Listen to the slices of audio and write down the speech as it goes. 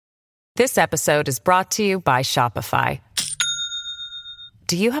This episode is brought to you by Shopify.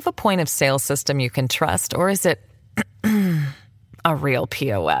 Do you have a point of sale system you can trust, or is it a real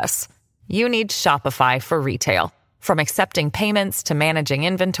POS? You need Shopify for retail. From accepting payments to managing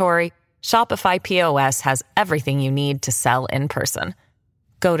inventory, Shopify POS has everything you need to sell in person.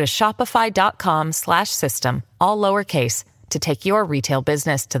 Go to shopify.com/system, all lowercase, to take your retail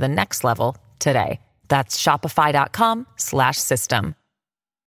business to the next level today. That's shopify.com/system.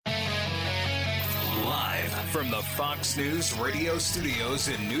 From the Fox News radio studios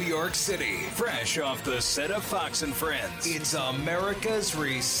in New York City, fresh off the set of Fox and Friends, it's America's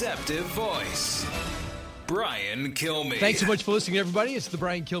receptive voice, Brian Kilmeade. Thanks so much for listening, everybody. It's the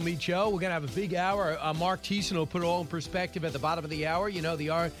Brian Kilmeade Show. We're going to have a big hour. Mark Thiessen will put it all in perspective at the bottom of the hour. You know,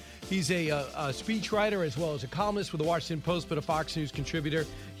 he's a speechwriter as well as a columnist with the Washington Post, but a Fox News contributor.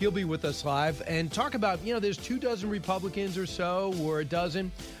 He'll be with us live and talk about, there's 24 Republicans or so, or a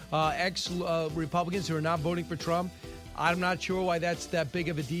dozen ex-Republicans who are not voting for Trump. I'm not sure why that's that big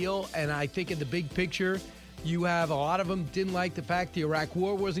of a deal, and I think in the big picture, you have a lot of them didn't like the fact the Iraq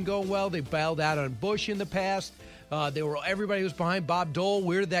War wasn't going well. They bailed out on Bush in the past. Everybody was behind Bob Dole.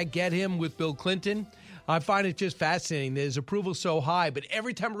 Where did that get him with Bill Clinton? I find it just fascinating that his approval is so high, but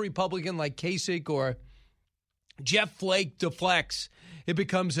every time a Republican like Kasich or Jeff Flake deflects, it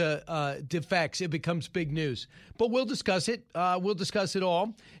becomes defects. It becomes big news. But we'll discuss it. We'll discuss it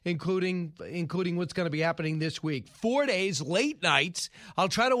all, including what's going to be happening this week. 4 days, late nights. I'll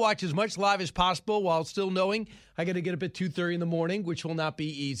try to watch as much live as possible while still knowing I got to get up at 2:30 in the morning, which will not be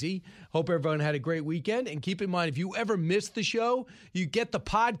easy. Hope everyone had a great weekend. And keep in mind, if you ever missed the show, you get the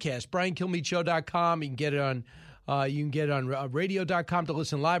podcast, BrianKilmeadeShow.com. You can get it on radio.com to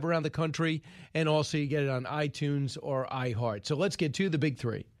listen live around the country, and also you get it on iTunes or iHeart. So let's get to the big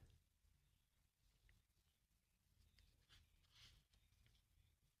three.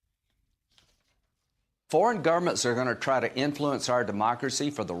 Foreign governments are going to try to influence our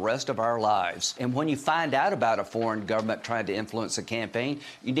democracy for the rest of our lives. And when you find out about a foreign government trying to influence a campaign,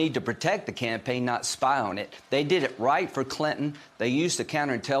 you need to protect the campaign, not spy on it. They did it right for Clinton. They used the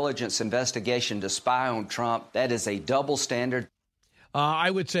counterintelligence investigation to spy on Trump. That is a double standard. I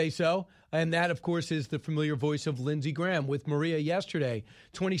would say so. And that, of course, is the familiar voice of Lindsey Graham with Maria yesterday.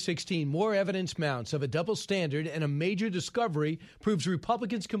 2016, more evidence mounts of a double standard, and a major discovery proves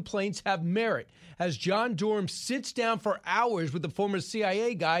Republicans' complaints have merit. As John Durham sits down for hours with the former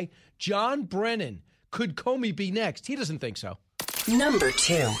CIA guy, John Brennan. Could Comey be next? He doesn't think so. Number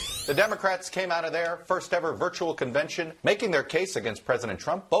 2. The Democrats came out of their first ever virtual convention making their case against President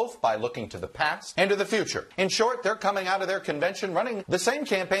Trump, both by looking to the past and to the future. In short, they're coming out of their convention running the same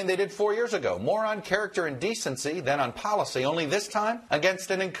campaign they did 4 years ago, more on character and decency than on policy, only this time against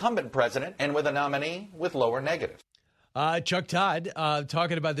an incumbent president and with a nominee with lower negatives. Chuck Todd,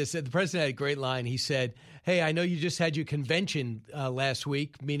 talking about this, the president had a great line. He said, hey, I know you just had your convention last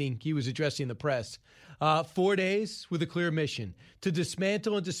week, meaning he was addressing the press. 4 days with a clear mission. To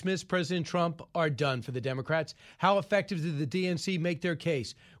dismantle and dismiss President Trump are done for the Democrats. How effective did the DNC make their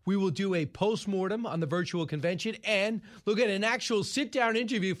case? We will do a postmortem on the virtual convention and look at an actual sit-down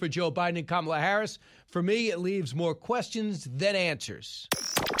interview for Joe Biden and Kamala Harris. For me, it leaves more questions than answers.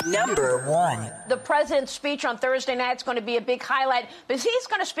 Number 1. The president's speech on Thursday night is going to be a big highlight, but he's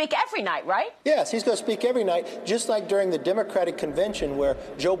going to speak every night, right? Yes, he's going to speak every night, just like during the Democratic convention where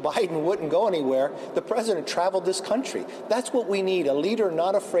Joe Biden wouldn't go anywhere. The president traveled this country. That's what we need, a leader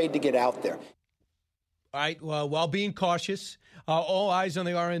not afraid to get out there. All right, well, while being cautious, all eyes on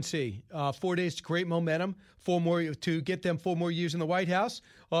the RNC. 4 days to create momentum, to get them 4 more years in the White House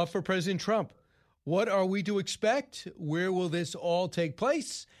for President Trump. What are we to expect? Where will this all take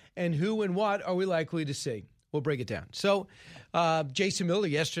place? And who and what are we likely to see? We'll break it down. So Jason Miller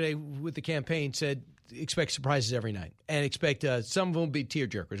yesterday with the campaign said, expect surprises every night. And expect some of them will be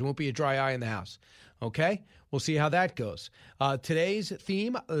tearjerkers. It won't be a dry eye in the house. Okay? We'll see how that goes. Today's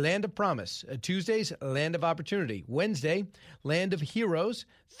theme, Land of Promise. Tuesday's Land of Opportunity. Wednesday, Land of Heroes.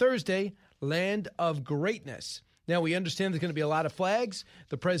 Thursday, Land of Greatness. Now, we understand there's going to be a lot of flags.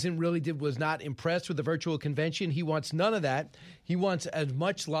 The president really was not impressed with the virtual convention. He wants none of that. He wants as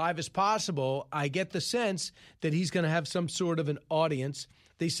much live as possible. I get the sense that he's going to have some sort of an audience.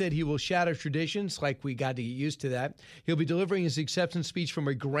 They said he will shatter traditions, like we got to get used to that. He'll be delivering his acceptance speech from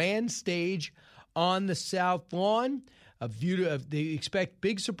a grand stage on the South Lawn. They expect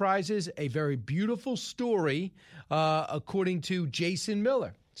big surprises, a very beautiful story, according to Jason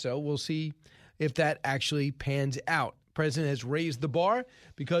Miller. So we'll see if that actually pans out. The president has raised the bar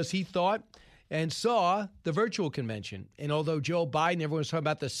because he thought and saw the virtual convention. And although Joe Biden, everyone's talking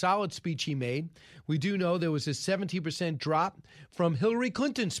about the solid speech he made, we do know there was a 17% drop from Hillary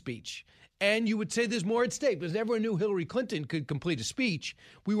Clinton's speech. And you would say there's more at stake because everyone knew Hillary Clinton could complete a speech.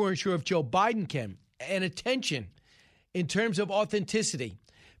 We weren't sure if Joe Biden can. And attention, in terms of authenticity,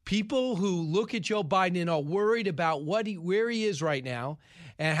 people who look at Joe Biden and are worried about where he is right now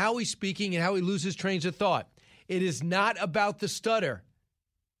and how he's speaking and how he loses trains of thought. It is not about the stutter.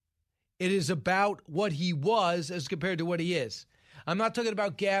 It is about what he was as compared to what he is. I'm not talking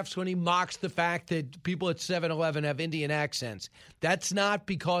about gaffes when he mocks the fact that people at 7-Eleven have Indian accents. That's not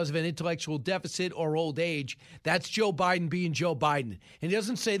because of an intellectual deficit or old age. That's Joe Biden being Joe Biden. And he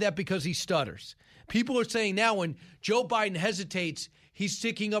doesn't say that because he stutters. People are saying now when Joe Biden hesitates, he's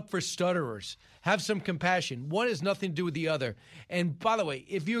sticking up for stutterers. Have some compassion. One has nothing to do with the other. And by the way,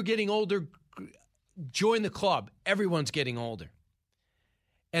 if you're getting older, join the club. Everyone's getting older.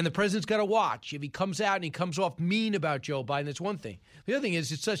 And the president's got to watch. If he comes out and he comes off mean about Joe Biden, that's one thing. The other thing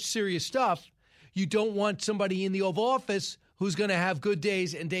is it's such serious stuff. You don't want somebody in the Oval Office who's going to have good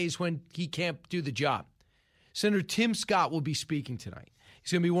days and days when he can't do the job. Senator Tim Scott will be speaking tonight.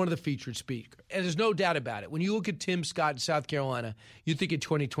 He's going to be one of the featured speakers. And there's no doubt about it. When you look at Tim Scott in South Carolina, you think of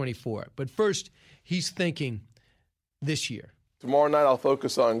 2024. But first, he's thinking this year. Tomorrow night, I'll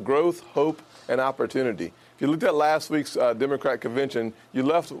focus on growth, hope, and opportunity. If you looked at last week's Democrat convention, you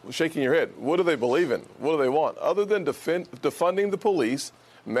left shaking your head. What do they believe in? What do they want? Other than defunding the police,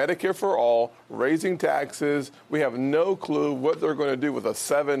 Medicare for all, raising taxes, we have no clue what they're going to do with a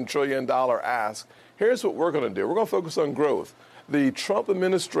 $7 trillion ask. Here's what we're going to do. We're going to focus on growth. The Trump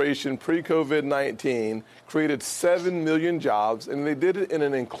administration pre-COVID-19 created 7 million jobs, and they did it in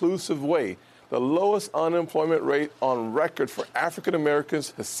an inclusive way. The lowest unemployment rate on record for African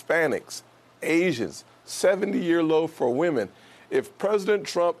Americans, Hispanics, Asians, 70-year low for women. If President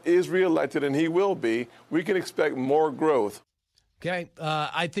Trump is reelected, and he will be, we can expect more growth. Okay,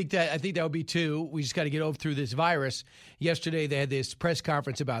 I think that would be too. We just got to get through this virus. Yesterday they had this press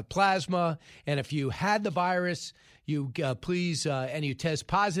conference about plasma, and if you had the virus, you please and you test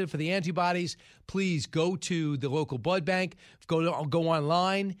positive for the antibodies, please go to the local blood bank, go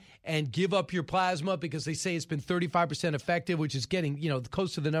online and give up your plasma because they say it's been 35% effective, which is getting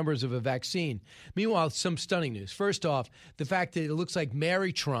close to the numbers of a vaccine. Meanwhile, some stunning news. First off, the fact that it looks like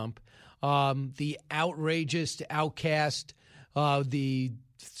Mary Trump, the outrageous outcast. The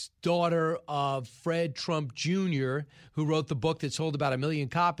daughter of Fred Trump Jr., who wrote the book that sold about 1 million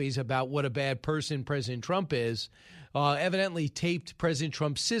copies about what a bad person President Trump is, evidently taped President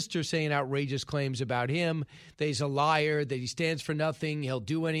Trump's sister saying outrageous claims about him, that he's a liar, that he stands for nothing, he'll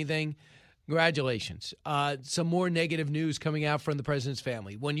do anything. Congratulations. Some more negative news coming out from the president's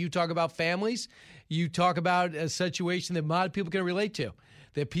family. When you talk about families, you talk about a situation that a lot of people can relate to.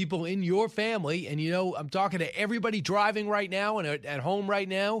 That people in your family, and I'm talking to everybody driving right now and at home right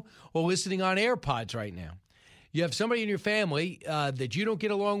now or listening on AirPods right now. You have somebody in your family that you don't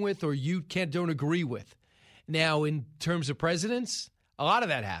get along with or you don't agree with. Now, in terms of presidents, a lot of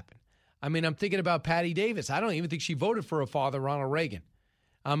that happened. I mean, I'm thinking about Patty Davis. I don't even think she voted for her father, Ronald Reagan.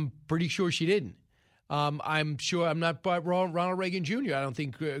 I'm pretty sure she didn't. I'm not Ronald Reagan Jr. I don't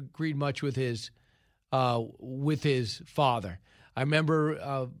think agreed much with his father. I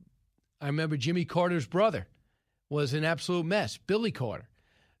remember Jimmy Carter's brother was an absolute mess, Billy Carter.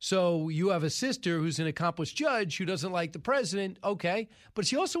 So you have a sister who's an accomplished judge who doesn't like the president, okay, but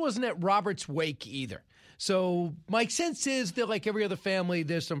she also wasn't at Robert's wake either. So my sense is that like every other family,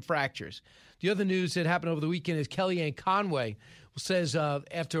 there's some fractures. The other news that happened over the weekend is Kellyanne Conway says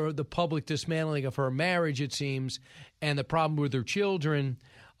after the public dismantling of her marriage, it seems, and the problem with her children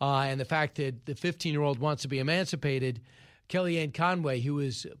and the fact that the 15-year-old wants to be emancipated, Kellyanne Conway, who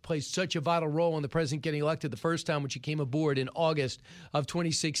has played such a vital role in the president getting elected the first time when she came aboard in August of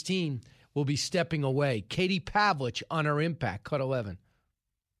 2016, will be stepping away. Katie Pavlich on her impact, Cut 11.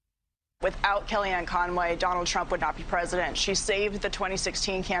 Without Kellyanne Conway, Donald Trump would not be president. She saved the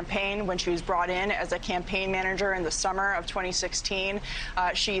 2016 campaign when she was brought in as a campaign manager in the summer of 2016.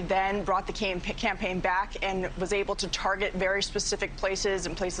 She then brought the campaign back and was able to target very specific places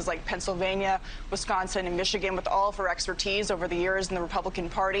in places like Pennsylvania, Wisconsin, and Michigan with all of her expertise over the years in the Republican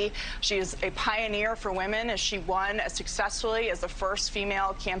Party. She is a pioneer for women as she won as successfully as the first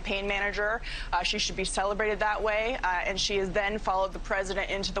female campaign manager. She should be celebrated that way. And she has then followed the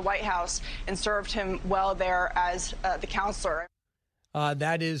president into the White House and served him well there as the counselor.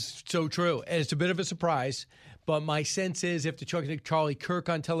 That is so true. And it's a bit of a surprise, but my sense is after talking to Charlie Kirk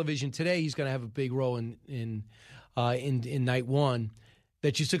on television today, he's going to have a big role in night one,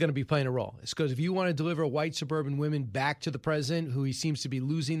 that she's still going to be playing a role. It's because if you want to deliver white suburban women back to the president, who he seems to be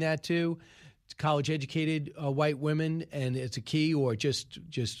losing that to college-educated white women, and it's a key, or just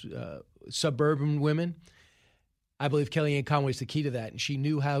suburban women. I believe Kellyanne Conway is the key to that, and she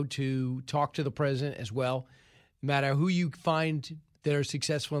knew how to talk to the president as well. No matter who you find that are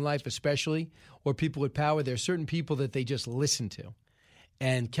successful in life, especially, or people with power, there are certain people that they just listen to.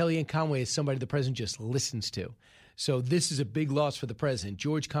 And Kellyanne Conway is somebody the president just listens to. So this is a big loss for the president.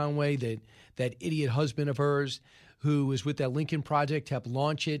 George Conway, that idiot husband of hers, who was with that Lincoln Project, helped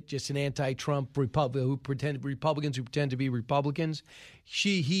launch it, just an anti-Trump Republicans who pretend to be Republicans.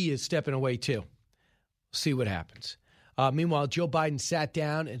 He is stepping away too. See what happens. Meanwhile, Joe Biden sat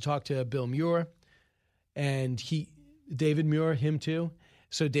down and talked to Bill Muir, and David Muir, him too.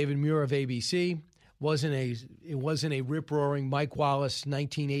 So David Muir of ABC. It wasn't a rip-roaring Mike Wallace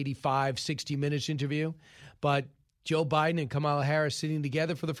 1985 60 Minutes interview, but Joe Biden and Kamala Harris sitting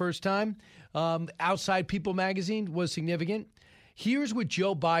together for the first time. Outside People magazine was significant. Here's what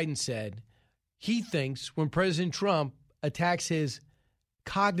Joe Biden said he thinks when President Trump attacks his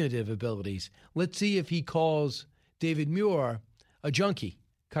cognitive abilities. Let's see if he calls David Muir a junkie.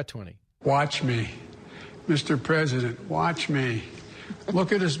 Cut 20. Watch me. Mr. President, watch me.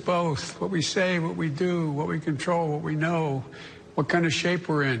 Look at us both, what we say, what we do, what we control, what we know, what kind of shape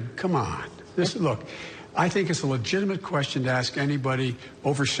we're in. Come on. Look, I think it's a legitimate question to ask anybody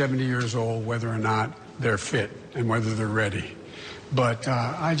over 70 years old whether or not they're fit and whether they're ready. But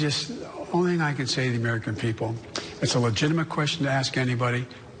the only thing I can say to the American people, it's a legitimate question to ask anybody.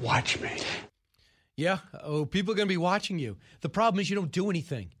 Watch me. Yeah, people are going to be watching you. The problem is you don't do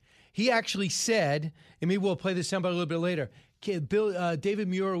anything. He actually said, and maybe we'll play this soundbite a little bit later, David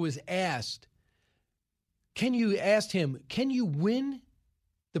Muir was asked, can you win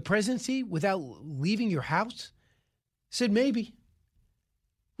the presidency without leaving your house? Said maybe.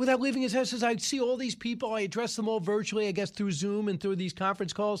 Without leaving his house, says, I see all these people. I address them all virtually, I guess, through Zoom and through these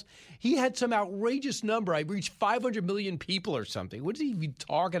conference calls. He had some outrageous number. I reached 500 million people or something. What is he even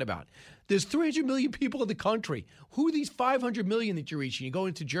talking about? There's 300 million people in the country. Who are these 500 million that you're reaching? You go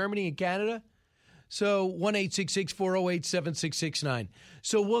into Germany and Canada? So 1-866-408-7669.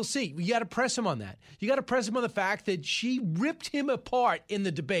 So we'll see. You got to press him on that. You got to press him on the fact that she ripped him apart in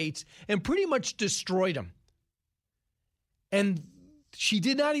the debates and pretty much destroyed him. And she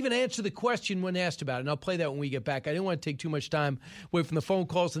did not even answer the question when asked about it. And I'll play that when we get back. I didn't want to take too much time away from the phone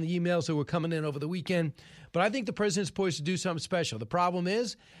calls and the emails that were coming in over the weekend. But I think the president's poised to do something special. The problem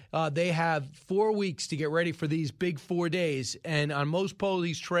is they have 4 weeks to get ready for these big 4 days. And on most polls,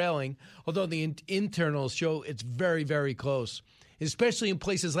 he's trailing, although the internals show it's very, very close, especially in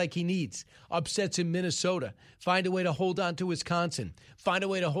places like he needs. Upsets in Minnesota. Find a way to hold on to Wisconsin. Find a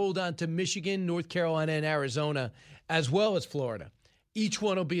way to hold on to Michigan, North Carolina, and Arizona, as well as Florida. Each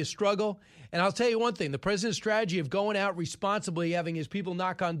one will be a struggle. And I'll tell you one thing, the president's strategy of going out responsibly, having his people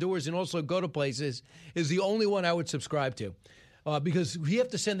knock on doors and also go to places is the only one I would subscribe to. Because we have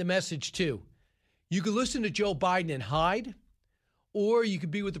to send a message, too. You could listen to Joe Biden and hide, or you could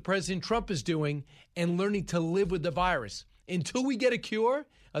be what the President Trump is doing and learning to live with the virus. Until we get a cure,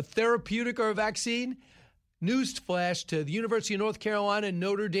 a therapeutic or a vaccine, newsflash to the University of North Carolina,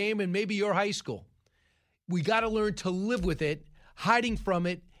 Notre Dame, and maybe your high school. We got to learn to live with it. Hiding from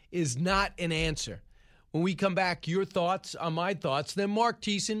it is not an answer. When we come back, your thoughts on my thoughts. Then Mark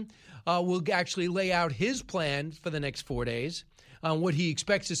Thiessen will actually lay out his plan for the next 4 days on what he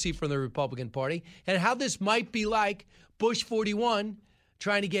expects to see from the Republican Party and how this might be like Bush 41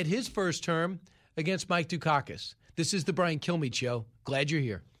 trying to get his first term against Mike Dukakis. This is the Brian Kilmeade Show. Glad you're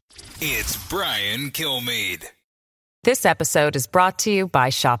here. It's Brian Kilmeade. This episode is brought to you by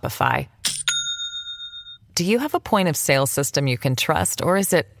Shopify. Do you have a point of sale system you can trust, or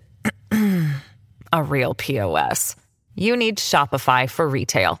is it a real POS? You need Shopify for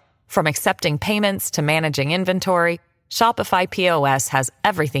retail. From accepting payments to managing inventory, Shopify POS has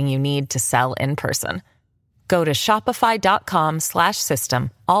everything you need to sell in person. Go to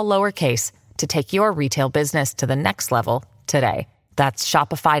shopify.com/system, all lowercase, to take your retail business to the next level today. That's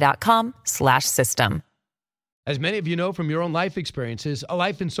shopify.com/system. As many of you know from your own life experiences, a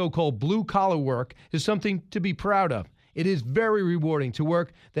life in so-called blue-collar work is something to be proud of. It is very rewarding to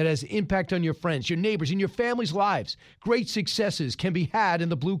work that has impact on your friends, your neighbors, and your family's lives. Great successes can be had in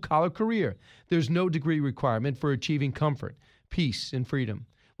the blue-collar career. There's no degree requirement for achieving comfort, peace, and freedom.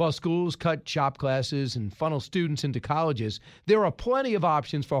 While schools cut shop classes and funnel students into colleges, there are plenty of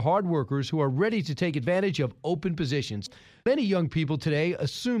options for hard workers who are ready to take advantage of open positions. Many young people today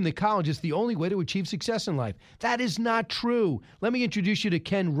assume that college is the only way to achieve success in life. That is not true. Let me introduce you to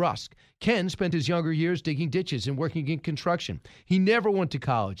Ken Rusk. Ken spent his younger years digging ditches and working in construction. He never went to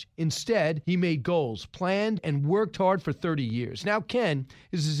college. Instead, he made goals, planned, and worked hard for 30 years. Now, Ken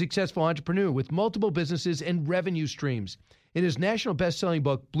is a successful entrepreneur with multiple businesses and revenue streams. In his national best-selling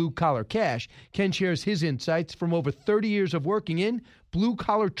book, Blue Collar Cash, Ken shares his insights from over 30 years of working in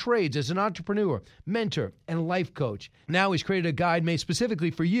blue-collar trades as an entrepreneur, mentor, and life coach. Now he's created a guide made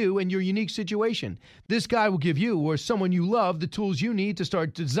specifically for you and your unique situation. This guide will give you or someone you love the tools you need to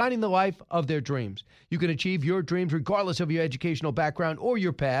start designing the life of their dreams. You can achieve your dreams regardless of your educational background or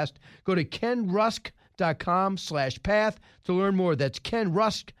your past. Go to kenrusk.com/path to learn more. That's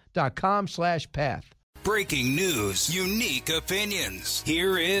kenrusk.com/path. Breaking news, unique opinions.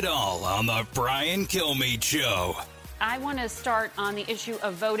 Hear it all on the Brian Kilmeade Show. I want to start on the issue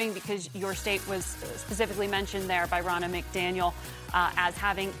of voting because your state was specifically mentioned there by Ronna McDaniel as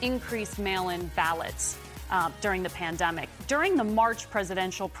having increased mail-in ballots during the pandemic. During the March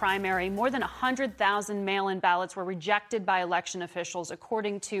presidential primary, more than 100,000 mail-in ballots were rejected by election officials,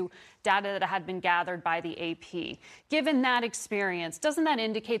 according to data that had been gathered by the AP. Given that experience, doesn't that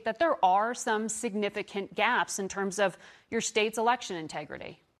indicate that there are some significant gaps in terms of your state's election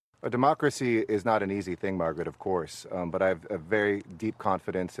integrity? A democracy is not an easy thing, Margaret, of course, but I have a very deep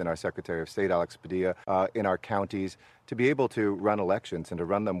confidence in our Secretary of State, Alex Padilla, in our counties to be able to run elections and to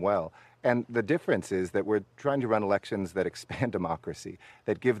run them well. And the difference is that we're trying to run elections that expand democracy,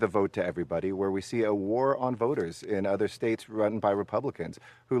 that give the vote to everybody, where we see a war on voters in other states run by Republicans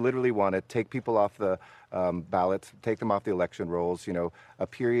who literally want to take people off the ballots, take them off the election rolls, a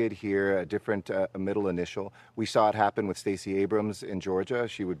period here, a different middle initial. We saw it happen with Stacey Abrams in Georgia.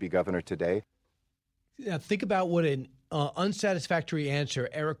 She would be governor today. Now, think about what an unsatisfactory answer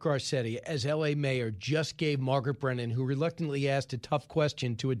Eric Garcetti, as L.A. mayor, just gave Margaret Brennan, who reluctantly asked a tough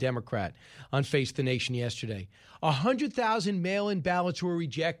question to a Democrat on Face the Nation yesterday. 100,000 mail-in ballots were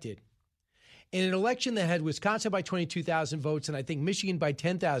rejected in an election that had Wisconsin by 22,000 votes and I think Michigan by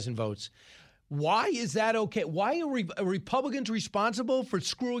 10,000 votes. Why is that okay? Why are Republicans responsible for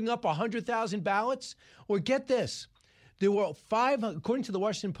screwing up 100,000 ballots? Or get this, there were 5, according to the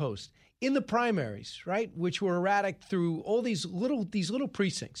Washington Post, in the primaries, right, which were erratic through all these little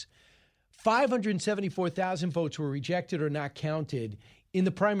precincts, 574,000 votes were rejected or not counted in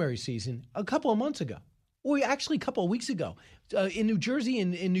the primary season a couple of months ago, or actually a couple of weeks ago. In New Jersey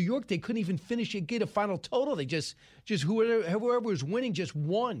and in New York, they couldn't even get a final total. They just whoever was winning just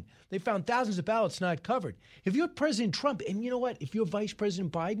won. They found thousands of ballots not covered. If you're President Trump, and you know what, if you're Vice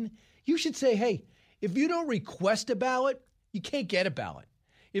President Biden, you should say, hey, if you don't request a ballot, you can't get a ballot.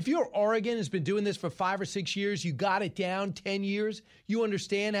 If you're Oregon, has been doing this for 5 or 6 years, you got it down 10 years, you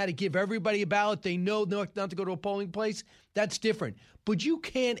understand how to give everybody a ballot, they know not to go to a polling place, that's different. But you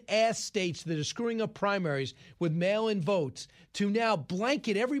can't ask states that are screwing up primaries with mail-in votes to now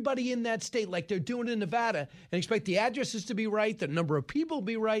blanket everybody in that state like they're doing in Nevada and expect the addresses to be right, the number of people to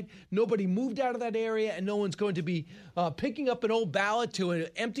be right, nobody moved out of that area, and no one's going to be picking up an old ballot to an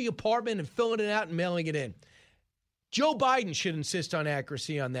empty apartment and filling it out and mailing it in. Joe Biden should insist on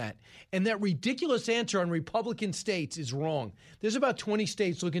accuracy on that. And that ridiculous answer on Republican states is wrong. There's about 20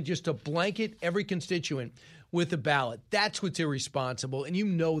 states looking just to blanket every constituent with a ballot. That's what's irresponsible. And you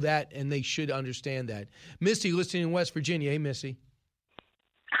know that, and they should understand that. Missy, listening in West Virginia. Hey, Missy.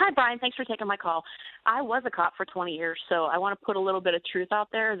 Hi, Brian. Thanks for taking my call. I was a cop for 20 years, so I want to put a little bit of truth out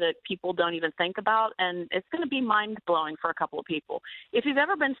there that people don't even think about, and it's going to be mind-blowing for a couple of people. If you've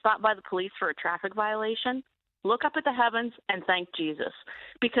ever been stopped by the police for a traffic violation, look up at the heavens and thank Jesus.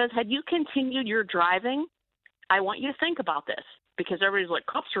 Because had you continued your driving, I want you to think about this. Because everybody's like,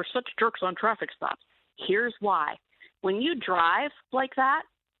 cops are such jerks on traffic stops. Here's why. When you drive like that,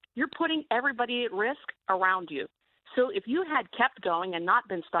 you're putting everybody at risk around you. So if you had kept going and not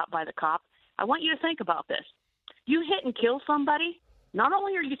been stopped by the cop, I want you to think about this. You hit and kill somebody, not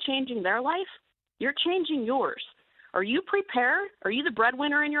only are you changing their life, you're changing yours. Are you prepared? Are you the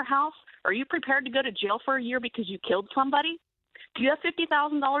breadwinner in your house? Are you prepared to go to jail for a year because you killed somebody? Do you have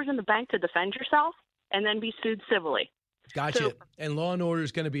 $50,000 in the bank to defend yourself and then be sued civilly? Gotcha. So, and law and order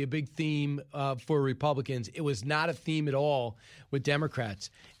is going to be a big theme for Republicans. It was not a theme at all with Democrats.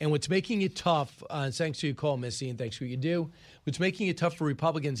 And what's making it tough, thanks for your call, Missy, and thanks for what you do, what's making it tough for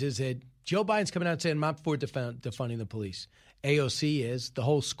Republicans is that Joe Biden's coming out and saying, I'm not for defunding the police. AOC is. The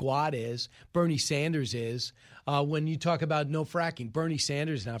whole squad is. Bernie Sanders is. When you talk about no fracking, Bernie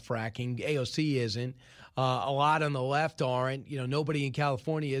Sanders is not fracking. AOC isn't. A lot on the left aren't. Nobody in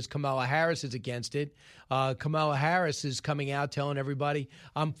California is. Kamala Harris is against it. Kamala Harris is coming out telling everybody,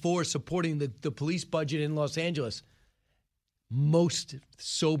 I'm for supporting the police budget in Los Angeles. Most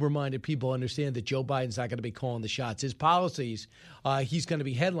sober-minded people understand that Joe Biden's not going to be calling the shots. His policies, he's going to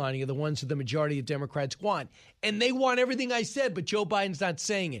be headlining, are the ones that the majority of Democrats want. And they want everything I said, but Joe Biden's not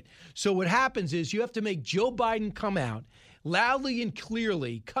saying it. So what happens is you have to make Joe Biden come out, loudly and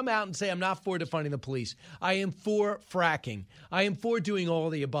clearly come out and say, I'm not for defunding the police. I am for fracking. I am for doing all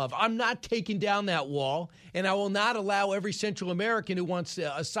of the above. I'm not taking down that wall, and I will not allow every Central American who wants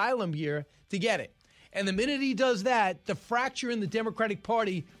asylum here to get it. And the minute he does that, the fracture in the Democratic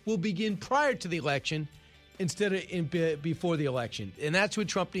Party will begin prior to the election instead of before the election. And that's what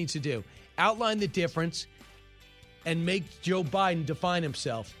Trump needs to do. Outline the difference and make Joe Biden define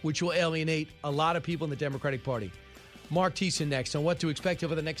himself, which will alienate a lot of people in the Democratic Party. Mark Thiessen next on what to expect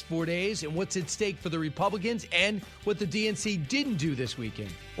over the next 4 days and what's at stake for the Republicans and what the DNC didn't do this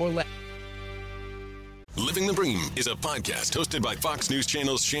weekend or last. Living the Bream is a podcast hosted by Fox News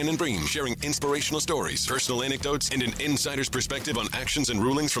Channel's Shannon Bream, sharing inspirational stories, personal anecdotes, and an insider's perspective on actions and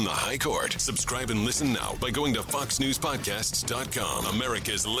rulings from the High Court. Subscribe and listen now by going to foxnewspodcasts.com.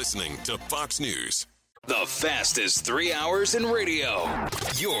 America's listening to Fox News. The fastest 3 hours in radio.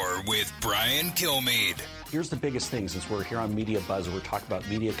 You're with Brian Kilmeade. Here's the biggest thing, since we're here on Media Buzz and we're talking about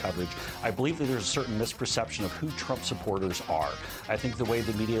media coverage. I believe that there's a certain misperception of who Trump supporters are. I think the way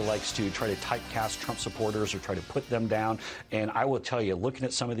the media likes to try to typecast Trump supporters or try to put them down. And I will tell you, looking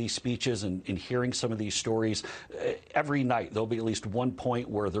at some of these speeches and hearing some of these stories, every night there'll be at least one point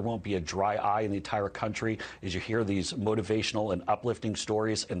where there won't be a dry eye in the entire country as you hear these motivational and uplifting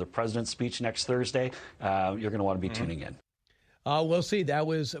stories. In the president's speech next Thursday, you're going to want to be tuning in. We'll see. That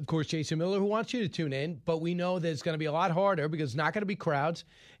was, of course, Jason Miller, who wants you to tune in. But we know that it's going to be a lot harder because it's not going to be crowds.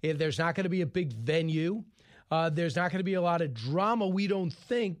 If there's not going to be a big venue, there's not going to be a lot of drama, we don't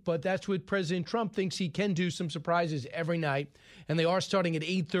think. But that's what President Trump thinks. He can do some surprises every night. And they are starting at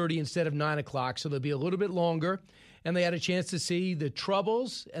 8:30 instead of 9 o'clock. So they'll be a little bit longer. And they had a chance to see the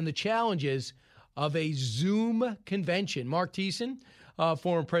troubles and the challenges of a Zoom convention. Mark Thiessen,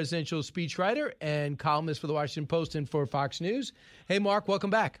 former presidential speechwriter and columnist for the Washington Post and for Fox News. Hey, Mark, welcome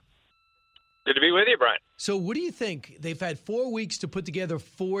back. Good to be with you, Brian. So what do you think? They've had 4 weeks to put together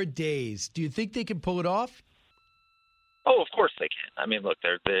 4 days. Do you think they can pull it off? Oh, of course they can. I mean, look,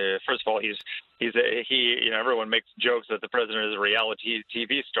 first of all, everyone makes jokes that the president is a reality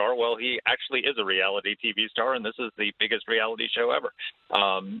TV star. Well, he actually is a reality TV star, and this is the biggest reality show ever.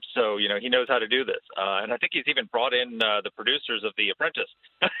 So he knows how to do this. And I think he's even brought in the producers of The Apprentice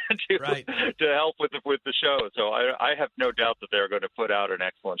to help with the show. So I have no doubt that they're going to put out an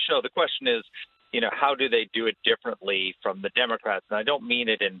excellent show. The question is, how do they do it differently from the Democrats? And I don't mean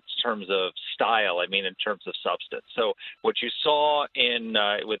it in terms of style. I mean in terms of substance. So what you saw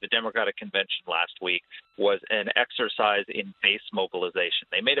with the Democratic convention last week was an exercise in base mobilization.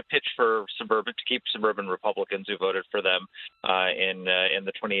 They made a pitch to keep suburban Republicans who voted for them in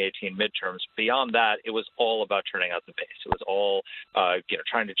the 2018 midterms. Beyond that, it was all about turning out the base. It was all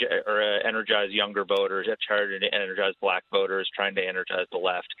trying to energize younger voters, trying to energize black voters, trying to energize the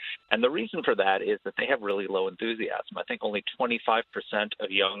left. And the reason for that is that they have really low enthusiasm. I think only 25%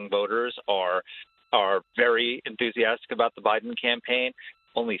 of young voters are very enthusiastic about the Biden campaign.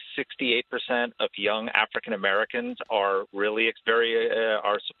 Only 68% of young African Americans are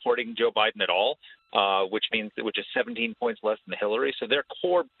supporting Joe Biden at all, which is 17 points less than Hillary. So their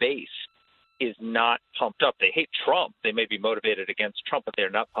core base is not pumped up. They hate Trump. They may be motivated against Trump, but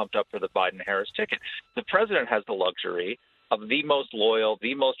they're not pumped up for the Biden-Harris ticket. The president has the luxury of the most loyal,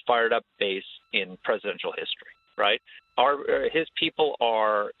 the most fired up base in presidential history, right? His people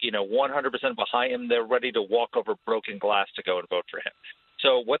are, 100% behind him. They're ready to walk over broken glass to go and vote for him.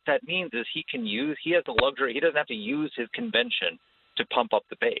 So what that means is he has the luxury. He doesn't have to use his convention to pump up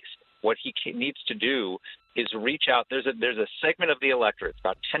the base. What he needs to do is reach out. There's a segment of the electorate, it's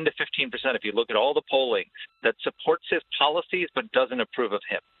about 10 to 15%, if you look at all the polling, that supports his policies but doesn't approve of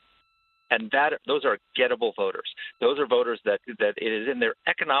him. And those are gettable voters. Those are voters that it is in their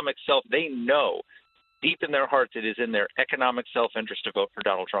economic self. They know deep in their hearts it is in their economic self-interest to vote for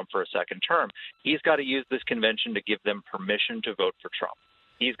Donald Trump for a second term. He's got to use this convention to give them permission to vote for Trump.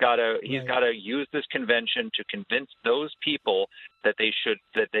 He's got to use this convention to convince those people that they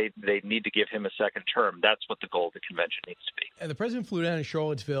need to give him a second term. That's what the goal of the convention needs to be. And the president flew down to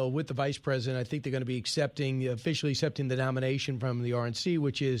Charlottesville with the vice president. I think they're going to be officially accepting the nomination from the RNC,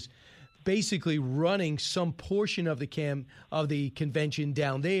 which is basically running some portion of the convention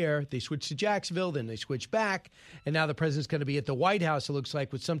down there. They switched to Jacksonville, then they switched back, and now the president's going to be at the White House, it looks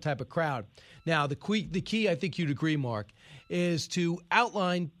like, with some type of crowd. Now, the key, I think you'd agree, Mark, is to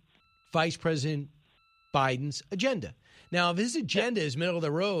outline Vice President Biden's agenda. Now, if his agenda is middle of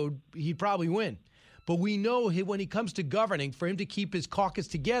the road, he'd probably win. But we know when he comes to governing, for him to keep his caucus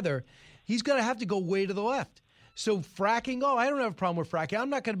together, he's going to have to go way to the left. So fracking, I don't have a problem with fracking. I'm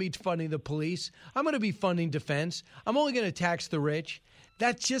not going to be funding the police. I'm going to be funding defense. I'm only going to tax the rich.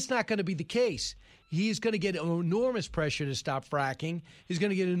 That's just not going to be the case. He's going to get enormous pressure to stop fracking. He's going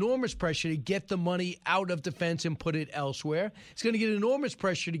to get enormous pressure to get the money out of defense and put it elsewhere. He's going to get enormous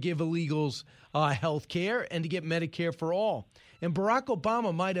pressure to give illegals health care and to get Medicare for all. And Barack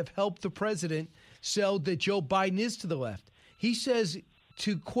Obama might have helped the president sell that Joe Biden is to the left. He says,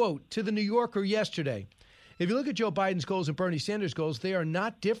 to quote, to the New Yorker yesterday, if you look at Joe Biden's goals and Bernie Sanders' goals, they are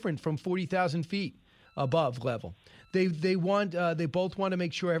not different from 40,000 feet above level. They both want to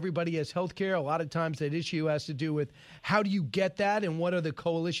make sure everybody has health care. A lot of times that issue has to do with how do you get that and what are the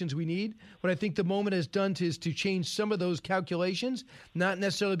coalitions we need. What I think the moment has done is to change some of those calculations, not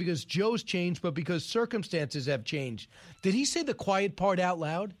necessarily because Joe's changed, but because circumstances have changed. Did he say the quiet part out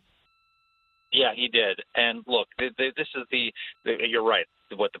loud? Yeah, he did. And look, this is you're right.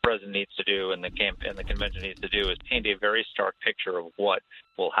 What the president needs to do and the convention needs to do is paint a very stark picture of what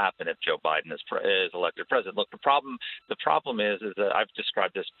will happen if Joe Biden is elected president. Look, the problem is that I've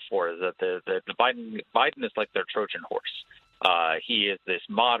described this before, is that the Biden is like their Trojan horse. He is this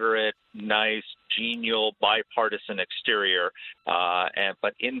moderate, nice, genial, bipartisan exterior,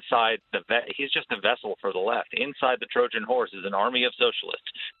 but inside he's just a vessel for the left. Inside the Trojan horse is an army of socialists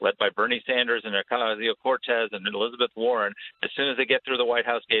led by Bernie Sanders and Ocasio-Cortez and Elizabeth Warren. As soon as they get through the White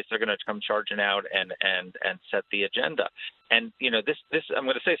House gates, they're going to come charging out and set the agenda. And this I'm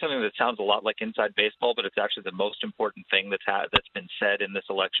going to say something that sounds a lot like inside baseball, but it's actually the most important thing that's been said in this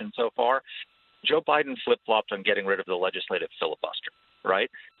election so far. Joe Biden flip-flopped on getting rid of the legislative filibuster,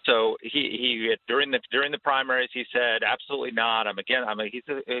 right? So he during the primaries he said absolutely not. He's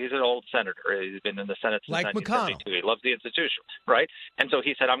an old senator. He's been in the Senate since 1972. McConnell. He loves the institution, right? And so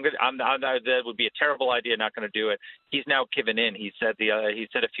he said that would be a terrible idea. Not going to do it. He's now given in. He said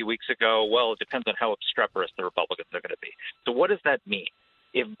a few weeks ago, well, it depends on how obstreperous the Republicans are going to be. So what does that mean?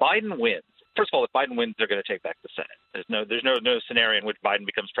 If Biden wins. First of all, if Biden wins, they're going to take back the Senate. There's no scenario in which Biden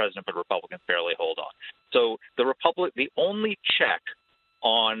becomes president, but Republicans barely hold on. So the only check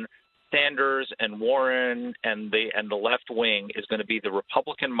on Sanders and Warren and the left wing is going to be the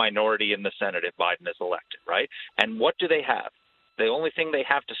Republican minority in the Senate if Biden is elected, right? And what do they have? The only thing they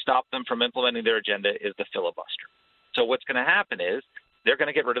have to stop them from implementing their agenda is the filibuster. So what's going to happen is they're going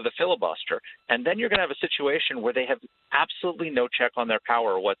to get rid of the filibuster, and then you're going to have a situation where they have absolutely no check on their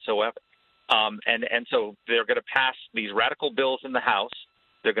power whatsoever. And so they're going to pass these radical bills in the House.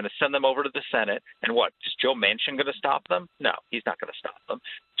 They're going to send them over to the Senate. And what? Is Joe Manchin going to stop them? No, he's not going to stop them.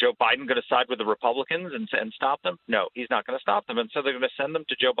 Joe Biden going to side with the Republicans and stop them? No, he's not going to stop them. And so they're going to send them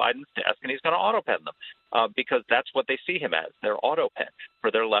to Joe Biden's desk, and he's going to auto-pen them because that's what they see him as, their auto-pen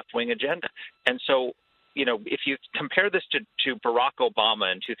for their left-wing agenda. And so, if you compare this to Barack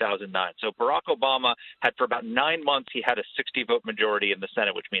Obama in 2009, so Barack Obama had for about 9 months, he had a 60-vote majority in the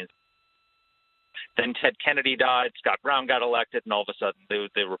Senate, which means then Ted Kennedy died, Scott Brown got elected, and all of a sudden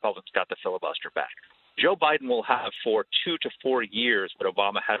the Republicans got the filibuster back. Joe Biden will have for 2 to 4 years what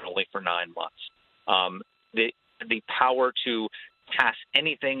Obama had only for 9 months. The power to pass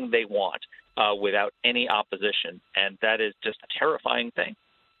anything they want without any opposition, and that is just a terrifying thing.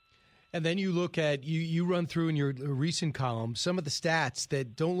 And then you look at, you run through in your recent column some of the stats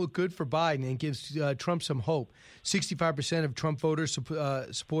that don't look good for Biden and gives Trump some hope. 65% of Trump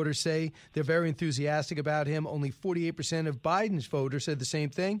supporters say they're very enthusiastic about him. Only 48% of Biden's voters said the same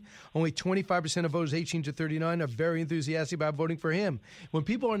thing. Only 25% of voters 18 to 39 are very enthusiastic about voting for him. When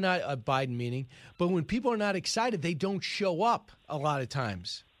people are not, Biden meaning, but when people are not excited, they don't show up a lot of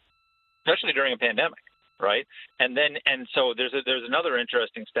times. Especially during a pandemic. Right. And so there's another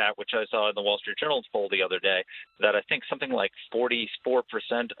interesting stat, which I saw in the Wall Street Journal poll the other day, that I think something like 44%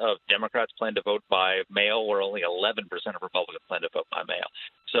 of Democrats plan to vote by mail, or only 11% of Republicans plan to vote by mail.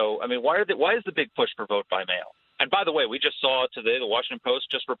 So, why is the big push for vote by mail? And by the way, we just saw today, the Washington Post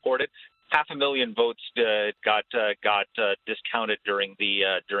just reported 500,000 votes got discounted during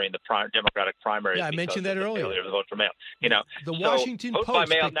the Democratic primaries. Yeah, I mentioned that earlier. The vote for mail. The Washington Post Post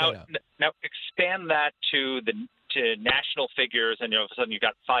by mail. Now expand that to national figures, and all of a sudden you've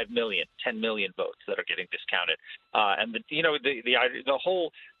got 5 million, 10 million votes that are getting discounted. And the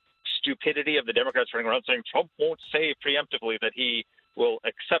whole stupidity of the Democrats running around saying Trump won't say preemptively that he will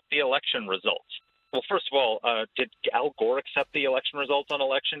accept the election results. Well, first of all, did Al Gore accept the election results on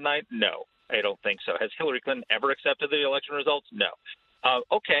election night? No, I don't think so. Has Hillary Clinton ever accepted the election results? No.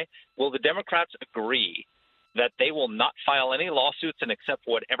 Okay, will the Democrats agree that they will not file any lawsuits and accept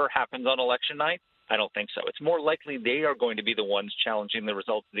whatever happens on election night? I don't think so. It's more likely they are going to be the ones challenging the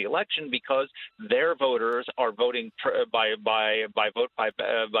results of the election because their voters are voting by vote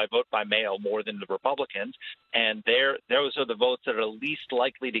by mail more than the Republicans, and those are the votes that are least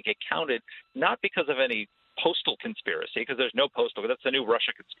likely to get counted, not because of any postal conspiracy, because there's no postal. That's the new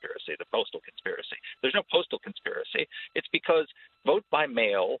Russia conspiracy, the postal conspiracy. There's no postal conspiracy. It's because vote by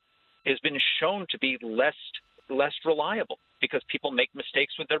mail has been shown to be less reliable because people make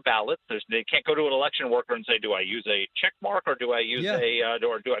mistakes with their ballots. They can't go to an election worker and say, do I use a check mark or do I use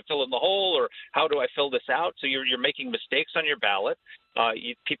or do I fill in the hole or how do I fill this out? So you're making mistakes on your ballot.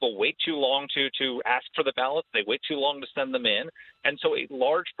 People wait too long to ask for the ballots. They wait too long to send them in. And so a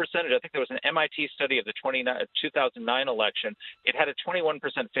large percentage, I think there was an MIT study of the 2009 election, it had a 21%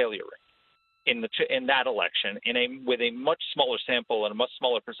 failure rate in that election with a much smaller sample and a much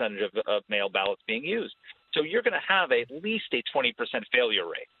smaller percentage of mail ballots being used. So you're going to have at least a 20% failure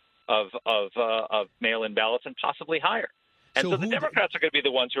rate of mail-in ballots and possibly higher. And so the Democrats are going to be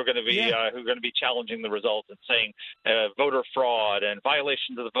the ones who are going to be challenging the results and saying voter fraud and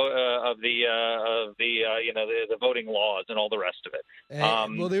violations of the voting laws and all the rest of it.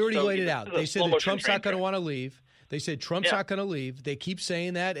 Well, they already laid it out. They said that Trump's not going to want to leave. They said Trump's not going to leave. They keep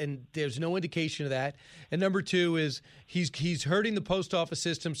saying that, and there's no indication of that. And number two is he's hurting the post office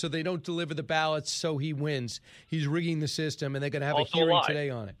system so they don't deliver the ballots so he wins. He's rigging the system, and they're going to have a hearing today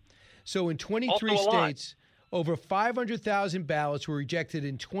on it. So in 23 states, over 500,000 ballots were rejected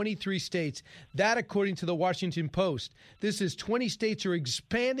in 23 states. That, according to the Washington Post. This is 20 states are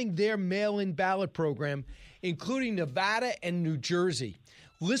expanding their mail-in ballot program, including Nevada and New Jersey.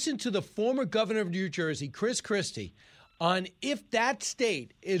 Listen to the former governor of New Jersey, Chris Christie, on if that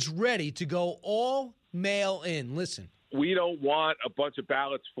state is ready to go all mail-in. Listen. We don't want a bunch of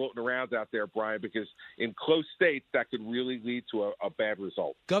ballots floating around out there, Brian, because in close states, that could really lead to a bad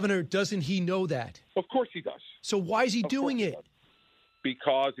result. Governor, doesn't he know that? Of course he does. So why is he doing it?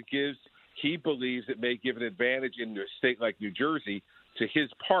 Because he believes it may give an advantage in a state like New Jersey to his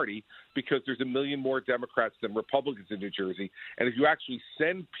party because there's 1 million more Democrats than Republicans in New Jersey. And if you actually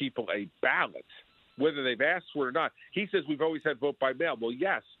send people a ballot, whether they've asked for it or not, he says we've always had vote by mail. Well,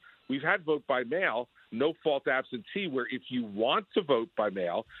 yes, we've had vote by mail, no fault absentee, where if you want to vote by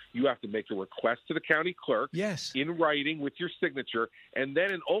mail, you have to make a request to the county clerk in writing with your signature, and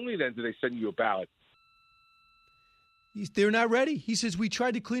then and only then do they send you a ballot. They're not ready. He says we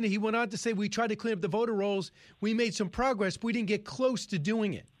tried to clean it. He went on to say we tried to clean up the voter rolls. We made some progress, but we didn't get close to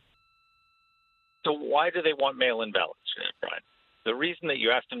doing it. So why do they want mail-in ballots, Brian? The reason that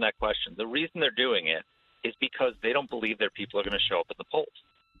you asked them that question, the reason they're doing it is because they don't believe their people are going to show up at the polls.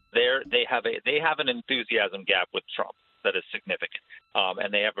 They have an enthusiasm gap with Trump that is significant,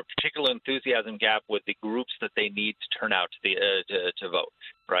 and they have a particular enthusiasm gap with the groups that they need to turn out to vote,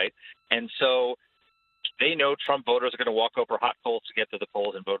 right? And so they know Trump voters are going to walk over hot coals to get to the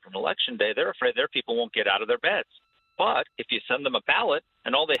polls and vote on Election Day. They're afraid their people won't get out of their beds. But if you send them a ballot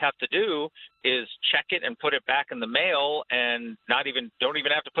and all they have to do is check it and put it back in the mail and don't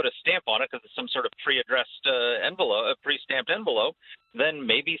even have to put a stamp on it because it's some sort of pre-addressed envelope, a pre-stamped envelope, then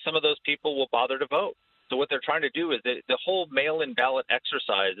maybe some of those people will bother to vote. So what they're trying to do is the whole mail-in ballot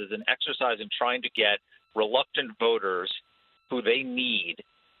exercise is an exercise in trying to get reluctant voters who they need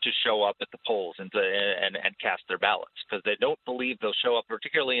to show up at the polls and cast their ballots because they don't believe they'll show up,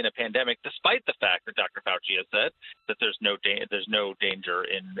 particularly in a pandemic, despite the fact that Dr. Fauci has said that there's no danger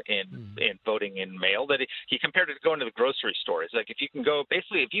in voting in mail. That he compared it to going to the grocery store. It's like if you can go,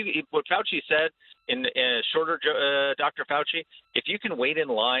 basically, what Fauci said in shorter, Dr. Fauci, if you can wait in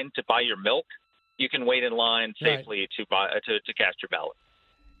line to buy your milk, you can wait in line safely to cast your ballot.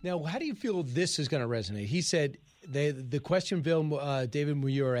 Now, how do you feel this is going to resonate? He said the question David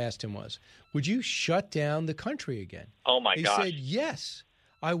Muir asked him was, would you shut down the country again? Oh, my gosh. He said, yes,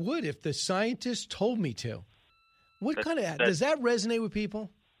 I would if the scientists told me to. Does that resonate with people?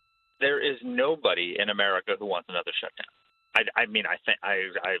 There is nobody in America who wants another shutdown. I mean, I think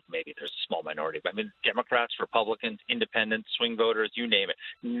maybe there's a small minority, but I mean, Democrats, Republicans, independents, swing voters, you name it.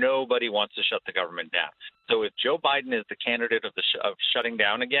 Nobody wants to shut the government down. So if Joe Biden is the candidate of shutting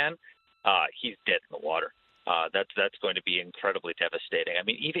down again, he's dead in the water. That's going to be incredibly devastating. I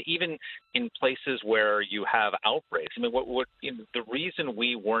mean, even in places where you have outbreaks. I mean, the reason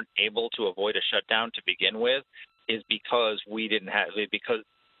we weren't able to avoid a shutdown to begin with is because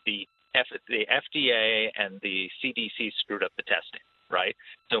the FDA and the CDC screwed up the testing, right?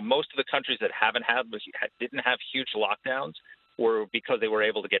 So most of the countries that didn't have huge lockdowns were because they were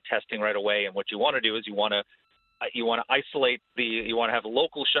able to get testing right away. And what you want to do is you want to isolate you want to have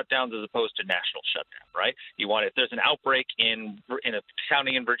local shutdowns as opposed to national shutdown, right? If there's an outbreak in a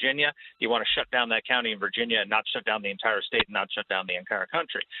county in Virginia, you want to shut down that county in Virginia and not shut down the entire state and not shut down the entire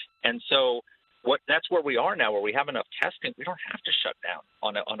country. And so that's where we are now, where we have enough testing. We don't have to shut down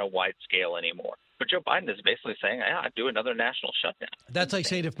on a wide scale anymore. But Joe Biden is basically saying, I'd do another national shutdown. That's like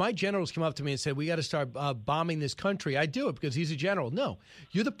saying if my generals come up to me and said, we got to start bombing this country, I'd do it because he's a general. No,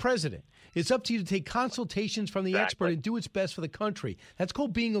 you're the president. It's up to you to take consultations from the expert and do what's best for the country. That's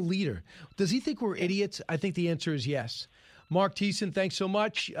called being a leader. Does he think we're idiots? I think the answer is yes. Mark Thiessen, thanks so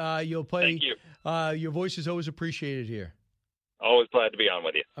much. You'll play. Thank you. Your voice is always appreciated here. Always glad to be on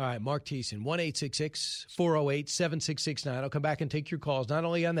with you. All right, Mark Thiessen, 1-866-408-7669. I'll come back and take your calls, not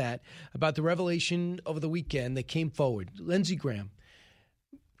only on that, about the revelation over the weekend that came forward. Lindsey Graham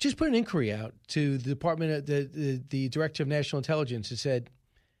just put an inquiry out to the Department of the Director of National Intelligence and said,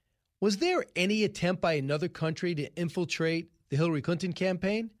 was there any attempt by another country to infiltrate the Hillary Clinton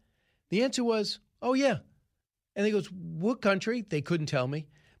campaign? The answer was, oh, yeah. And he goes, what country? They couldn't tell me,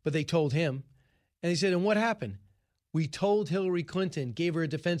 but they told him. And he said, and what happened? We told Hillary Clinton, gave her a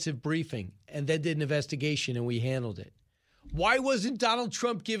defensive briefing, and then did an investigation, and we handled it. Why wasn't Donald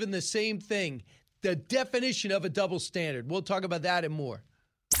Trump given the same thing? The definition of a double standard. We'll talk about that and more.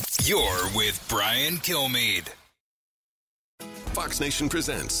 You're with Brian Kilmeade. Fox Nation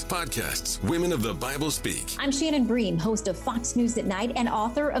presents podcasts Women of the Bible Speak. I'm Shannon Bream, host of Fox News at Night and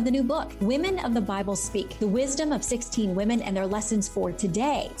author of the new book, Women of the Bible Speak, the wisdom of 16 women and their lessons for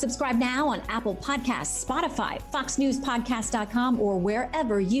today. Subscribe now on Apple Podcasts, Spotify, FoxNewsPodcast.com, or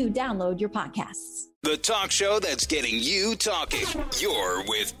wherever you download your podcasts. The talk show that's getting you talking. You're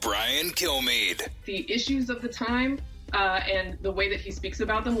with Brian Kilmeade. The issues of the time and the way that he speaks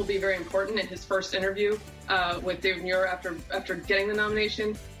about them will be very important. In his first interview with David Muir after getting the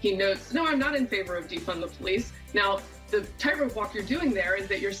nomination, he notes, no, I'm not in favor of defund the police. Now, the tightrope walk you're doing there is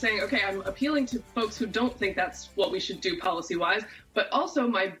that you're saying, okay, I'm appealing to folks who don't think that's what we should do policy-wise, but also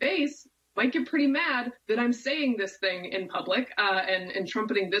my base might get pretty mad that I'm saying this thing in public and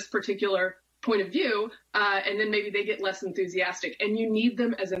trumpeting this particular point of view, and then maybe they get less enthusiastic, and you need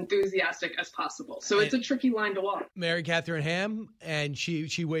them as enthusiastic as possible. So it's a tricky line to walk. Mary Catherine Ham, and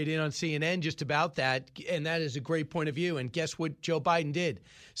she weighed in on CNN just about that, and that is a great point of view. And guess what Joe Biden did?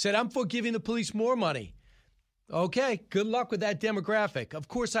 Said, I'm for giving the police more money. Okay, good luck with that demographic. Of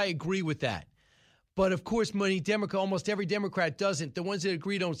course, I agree with that. But, of course, almost every Democrat doesn't. The ones that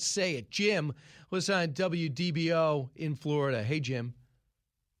agree don't say it. Jim, listen on WDBO in Florida. Hey, Jim.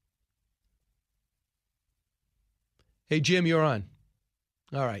 Hey, Jim, you're on.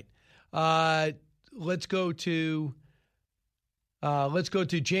 All right. Let's go to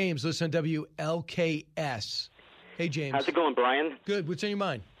James. Listen on WLKS. Hey, James. How's it going, Brian? Good. What's on your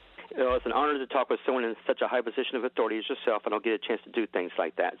mind? It's an honor to talk with someone in such a high position of authority as yourself. I don't get a chance to do things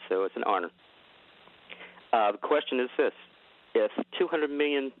like that, so it's an honor. The question is this. If 200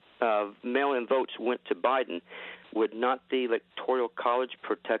 million mail-in votes went to Biden, would not the Electoral College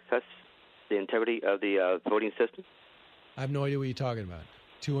protect us, the integrity of the voting system? I have no idea what you're talking about.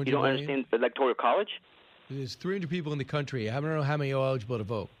 200 You don't million? understand the Electoral College? There's 300 people in the country. I don't know how many are eligible to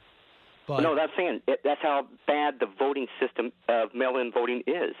vote. But No, that's saying that's how bad the voting system of mail-in voting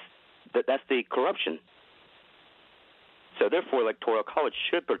is. That's the corruption. So therefore, Electoral College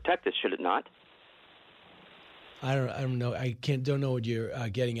should protect us, should it not? I don't know. Don't know what you're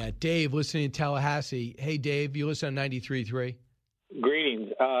getting at. Dave, listening in Tallahassee. Hey, Dave, you listen on 93.3.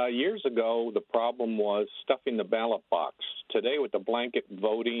 Greetings. Years ago, the problem was stuffing the ballot box. Today, with the blanket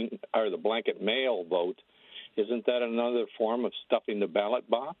voting or the blanket mail vote, isn't that another form of stuffing the ballot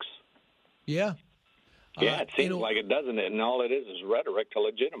box? Yeah. Yeah, it seems like it, doesn't it? And all it is rhetoric to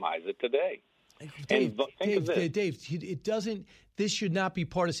legitimize it today. Dave, it doesn't. This should not be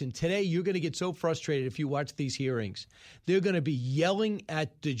partisan. Today, you're going to get so frustrated if you watch these hearings. They're going to be yelling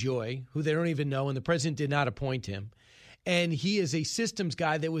at DeJoy, who they don't even know, and the president did not appoint him. And he is a systems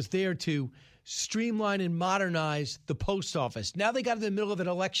guy that was there to streamline and modernize the post office. Now they got in the middle of an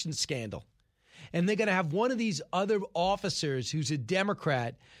election scandal. And they're going to have one of these other officers who's a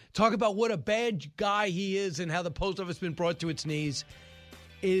Democrat talk about what a bad guy he is and how the post office has been brought to its knees.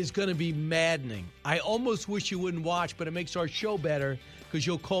 It is going to be maddening. I almost wish you wouldn't watch, but it makes our show better because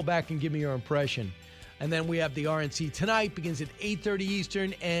you'll call back and give me your impression. And then we have the RNC tonight, begins at 8:30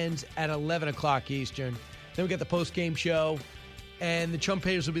 Eastern, ends at 11 o'clock Eastern. Then we got the post-game show, and the Trump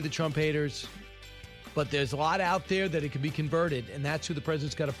haters will be the Trump haters. But there's a lot out there that it can be converted, and that's who the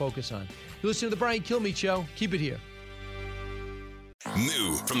president's got to focus on. You listen to the Brian Kilmeade Show. Keep it here.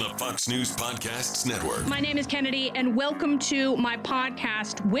 New from the Fox News Podcasts Network. My name is Kennedy, and welcome to my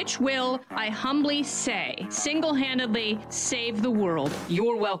podcast, which will, I humbly say, single-handedly save the world.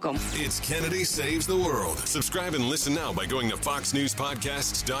 You're welcome. It's Kennedy Saves the World. Subscribe and listen now by going to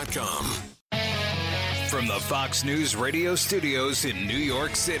foxnewspodcasts.com. From the Fox News radio studios in New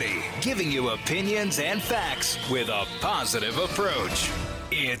York City, giving you opinions and facts with a positive approach.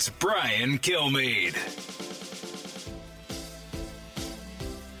 It's Brian Kilmeade.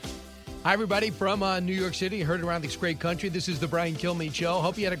 Hi, everybody, from New York City, heard around this great country. This is the Brian Kilmeade Show.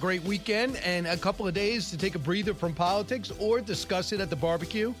 Hope you had a great weekend and a couple of days to take a breather from politics or discuss it at the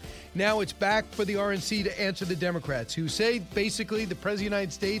barbecue. Now it's back for the RNC to answer the Democrats, who say basically the President of the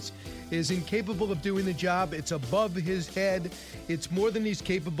United States is incapable of doing the job. It's above his head. It's more than he's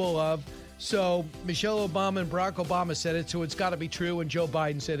capable of. So Michelle Obama and Barack Obama said it, so it's got to be true, and Joe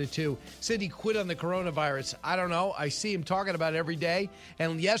Biden said it too. Said he quit on the coronavirus. I don't know. I see him talking about it every day.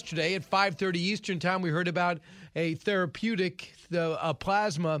 And yesterday at 5:30 Eastern time, we heard about a therapeutic, a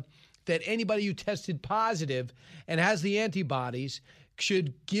plasma, that anybody who tested positive and has the antibodies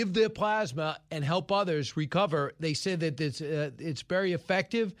should give the plasma and help others recover. They said that it's very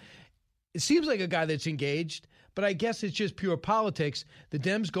effective. It seems like a guy that's engaged. But I guess it's just pure politics. The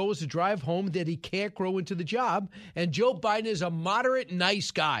Dems' goal is to drive home that he can't grow into the job. And Joe Biden is a moderate,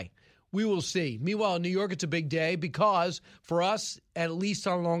 nice guy. We will see. Meanwhile, in New York, it's a big day because for us, at least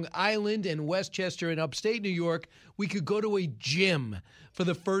on Long Island and Westchester and upstate New York, we could go to a gym for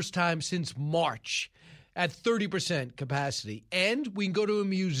the first time since March at 30% capacity. And we can go to a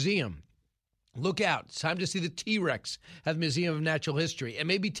museum. Look out. It's time to see the T-Rex at the Museum of Natural History and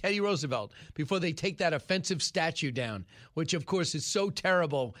maybe Teddy Roosevelt before they take that offensive statue down, which, of course, is so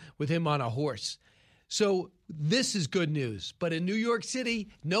terrible with him on a horse. So this is good news. But in New York City,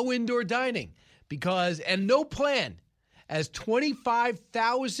 no indoor dining and no plan, as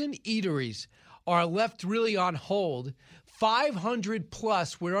 25,000 eateries are left really on hold. 500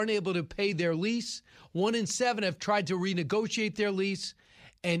 plus were unable to pay their lease. 1 in 7 have tried to renegotiate their lease.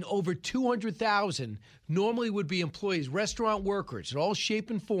 And over 200,000 normally would be employees, restaurant workers in all shape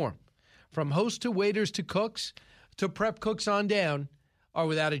and form, from hosts to waiters to cooks to prep cooks on down, are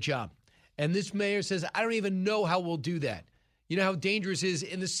without a job. And this mayor says, I don't even know how we'll do that. You know how dangerous it is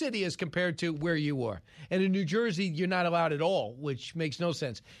in the city as compared to where you are. And in New Jersey, you're not allowed at all, which makes no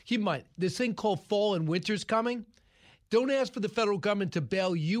sense. Keep in mind, this thing called fall and winter's coming. Don't ask for the federal government to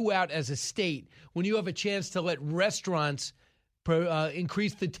bail you out as a state when you have a chance to let restaurants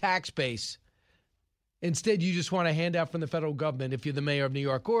increase the tax base. Instead, you just want a handout from the federal government if you're the mayor of New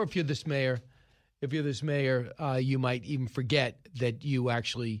York, or if you're this mayor, you might even forget that you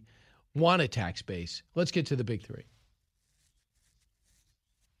actually want a tax base. Let's get to the big three.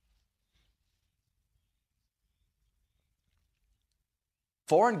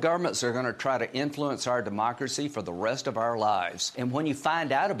 Foreign governments are going to try to influence our democracy for the rest of our lives. And when you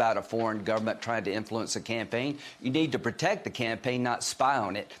find out about a foreign government trying to influence a campaign, you need to protect the campaign, not spy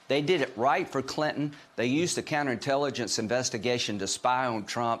on it. They did it right for Clinton. They used the counterintelligence investigation to spy on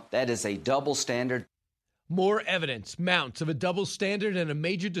Trump. That is a double standard. More evidence mounts of a double standard, and a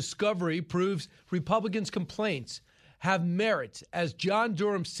major discovery proves Republicans' complaints have merit as John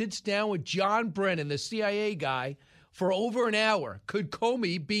Durham sits down with John Brennan, the CIA guy, for over an hour. Could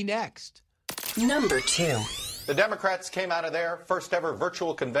Comey be next? Number 2. The Democrats came out of their first ever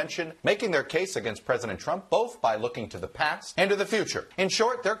virtual convention making their case against President Trump, both by looking to the past and to the future. In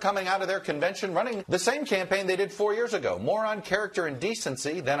short, they're coming out of their convention running the same campaign they did 4 years ago, more on character and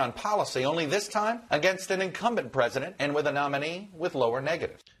decency than on policy, only this time against an incumbent president and with a nominee with lower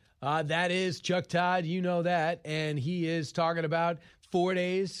negatives. That is Chuck Todd. You know that. And he is talking about 4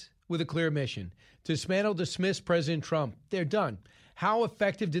 days with a clear mission. To dismiss President Trump. They're done. How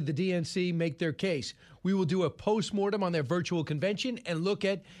effective did the DNC make their case? We will do a postmortem on their virtual convention and look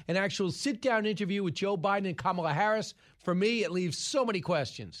at an actual sit-down interview with Joe Biden and Kamala Harris. For me, it leaves so many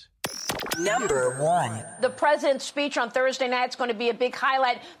questions. Number 1. The president's speech on Thursday night is going to be a big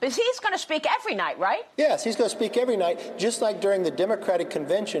highlight, but he's going to speak every night, right? Yes, he's going to speak every night, just like during the Democratic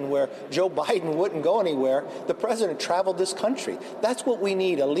convention where Joe Biden wouldn't go anywhere. The president traveled this country. That's what we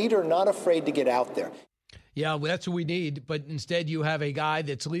need, a leader not afraid to get out there. Yeah, well, that's what we need. But instead, you have a guy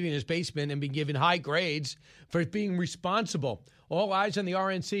that's leaving his basement and being given high grades for being responsible. All eyes on the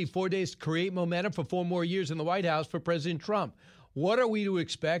RNC. 4 days to create momentum for 4 more years in the White House for President Trump. What are we to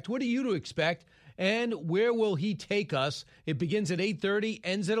expect? What are you to expect? And where will he take us? It begins at 8:30,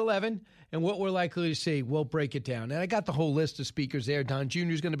 ends at 11. And what we're likely to see, we'll break it down. And I got the whole list of speakers there. Don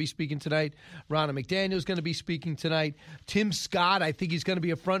Jr. is going to be speaking tonight. Ronna McDaniel is going to be speaking tonight. Tim Scott, I think he's going to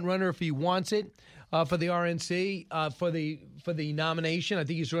be a front runner if he wants it. for the RNC for the nomination. I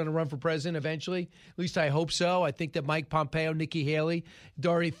think he's going to run for president eventually. At least I hope so. I think that Mike Pompeo, Nikki Haley,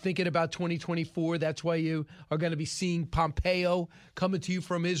 they're already thinking about 2024. That's why you are going to be seeing Pompeo coming to you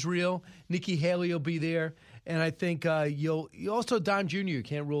from Israel. Nikki Haley will be there. And I think you also Don Jr., you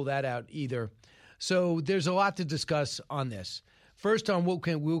can't rule that out either. So there's a lot to discuss on this. First on what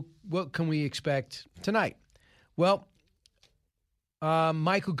can we expect tonight? Well,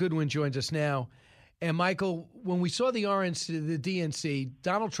 Michael Goodwin joins us now. And, Michael, when we saw the RNC, the DNC,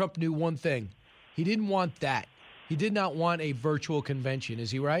 Donald Trump knew one thing. He didn't want that. He did not want a virtual convention. Is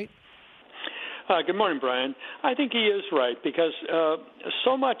he right? Good morning, Brian. I think he is right because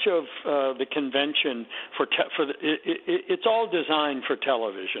so much of the convention it's all designed for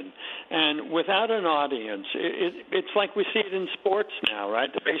television, and without an audience, it's like we see it in sports now,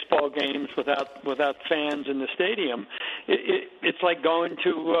 right? The baseball games without fans in the stadium, it's like going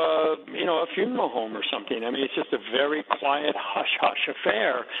to a funeral home or something. I mean, it's just a very quiet, hush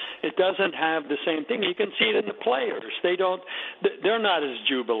affair. It doesn't have the same thing. You can see it in the players. They're not as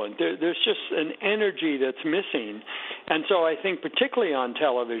jubilant. There's just an energy that's missing. And so I think particularly on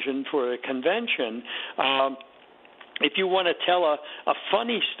television for a convention, if you want to tell a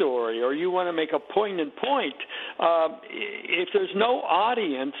funny story or you want to make a poignant point, if there's no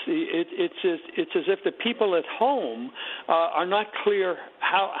audience, it's as if the people at home are not clear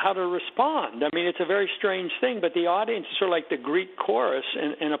how to respond. I mean, it's a very strange thing, but the audience is sort of like the Greek chorus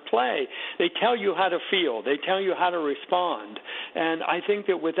in a play. They tell you how to feel. They tell you how to respond. And I think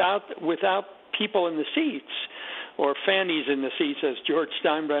that without people in the seats, or fannies in the seats, as George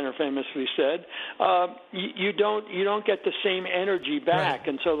Steinbrenner famously said, you don't get the same energy back, right.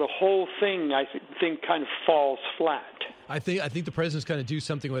 And so the whole thing, I think, kind of falls flat. I think the president's going to do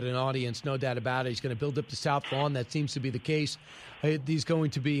something with an audience, no doubt about it. He's going to build up the South Lawn. That seems to be the case. He's going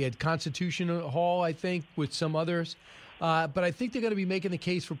to be at Constitution Hall, I think, with some others. But I think they're going to be making the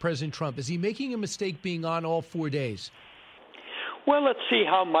case for President Trump. Is he making a mistake being on all 4 days? Well, let's see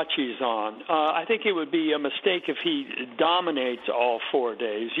how much he's on. I think it would be a mistake if he dominates all 4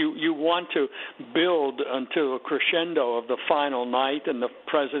 days. You want to build until a crescendo of the final night and the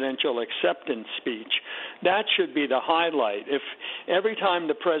presidential acceptance speech. That should be the highlight. If every time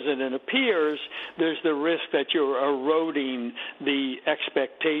the president appears, there's the risk that you're eroding the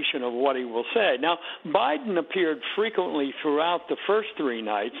expectation of what he will say. Now, Biden appeared frequently throughout the first 3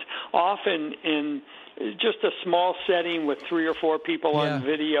 nights, often in just a small setting with 3 or 4 people on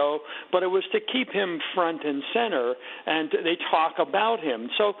video, but it was to keep him front and center, and they talk about him.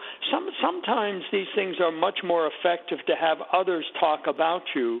 So sometimes these things are much more effective to have others talk about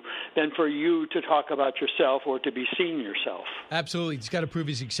you than for you to talk about yourself or to be seen yourself. Absolutely. He's got to prove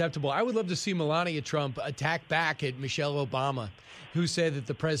he's acceptable. I would love to see Melania Trump attack back at Michelle Obama, who said that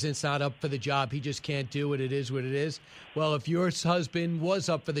the president's not up for the job. He just can't do it. It is what it is. Well, if your husband was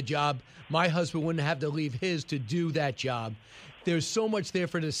up for the job, my husband wouldn't have to leave his to do that job. There's so much there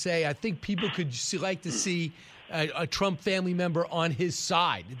for to say. I think people could like to see a Trump family member on his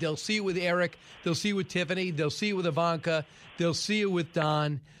side. They'll see it with Eric. They'll see it with Tiffany. They'll see it with Ivanka. They'll see it with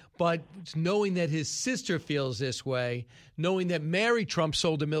Don. But knowing that his sister feels this way, knowing that Mary Trump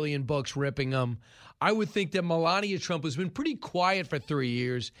sold 1 million books ripping him, I would think that Melania Trump, who's been pretty quiet for 3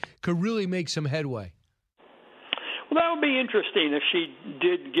 years, could really make some headway. Well, that would be interesting if she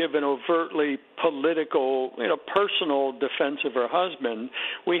did give an overtly political, personal defense of her husband.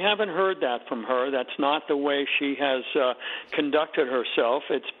 We haven't heard that from her. That's not the way she has conducted herself.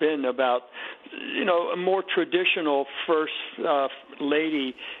 It's been about, a more traditional first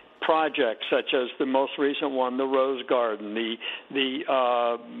lady projects, such as the most recent one, the Rose Garden, the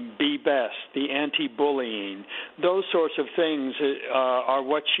Be Best, the anti-bullying. Those sorts of things are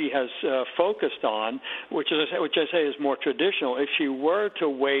what she has focused on, which I say is more traditional. If she were to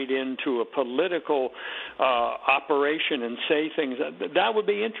wade into a political operation and say things, that would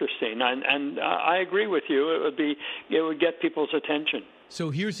be interesting. And I agree with you. It would get people's attention. So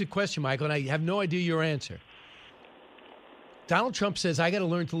here's the question, Michael, and I have no idea your answer. Donald Trump says, I got to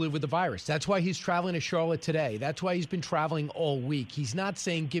learn to live with the virus. That's why he's traveling to Charlotte today. That's why he's been traveling all week. He's not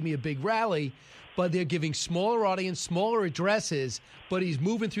saying, give me a big rally, but they're giving smaller audience, smaller addresses, but he's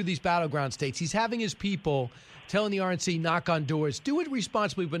moving through these battleground states. He's having his people telling the RNC, knock on doors. Do it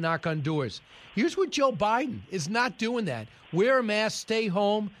responsibly, but knock on doors. Here's what Joe Biden is not doing that. Wear a mask, stay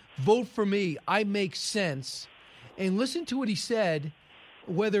home, vote for me. I make sense. And listen to what he said,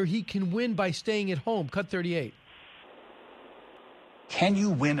 whether he can win by staying at home. Cut 38. Can you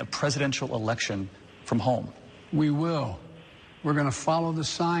win a presidential election from home? We will. We're going to follow the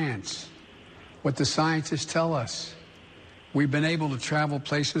science, what the scientists tell us. We've been able to travel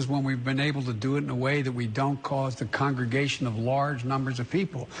places when we've been able to do it in a way that we don't cause the congregation of large numbers of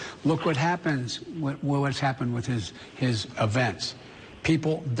people. Look what happens, what's happened with his events.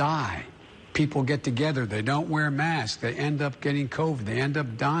 People die. People get together. They don't wear masks. They end up getting COVID. They end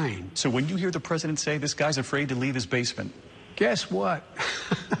up dying. So when you hear the president say this guy's afraid to leave his basement, guess what?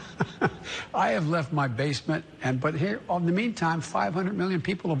 I have left my basement, but here, in the meantime, 500 million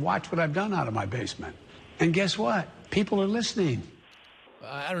people have watched what I've done out of my basement. And guess what? People are listening.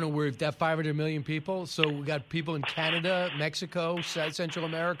 I don't know where that 500 million people. So we got people in Canada, Mexico, Central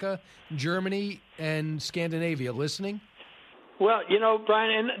America, Germany, and Scandinavia listening. Well, you know,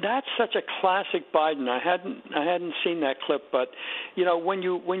 Brian, and that's such a classic Biden. I hadn't seen that clip, but you know, when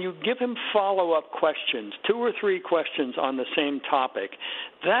you give him follow-up questions, 2 or 3 questions on the same topic,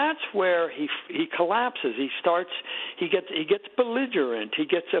 that's where he collapses. He gets belligerent. He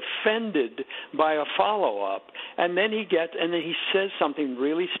gets offended by a follow-up, and then he says something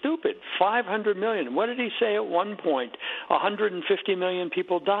really stupid. 500 million. What did he say at one point? 150 million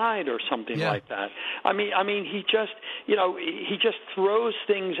people died, or something like that. I mean, he just throws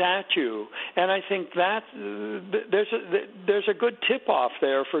things at you, and I think that there's a good tip-off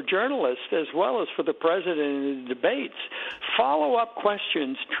there for journalists as well as for the president in the debates. Follow-up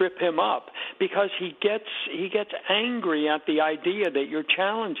questions trip him up because he gets angry at the idea that you're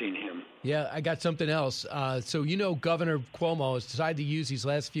challenging him. Yeah, I got something else. So, you know, Governor Cuomo has decided to use these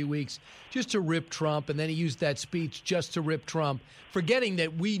last few weeks just to rip Trump, and then he used that speech just to rip Trump, forgetting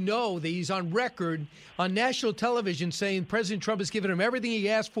that we know that he's on record on national television saying President Trump has given him everything he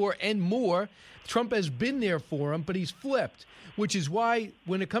asked for and more. Trump has been there for him, but he's flipped, which is why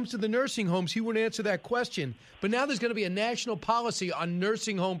when it comes to the nursing homes, he wouldn't answer that question. But now there's going to be a national policy on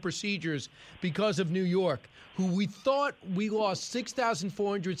nursing home procedures because of New York, who we thought we lost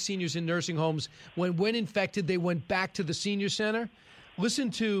 6,400 seniors in nursing homes. When infected, they went back to the senior center. Listen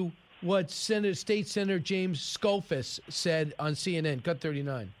to what State Senator James Skolfus said on CNN, Cut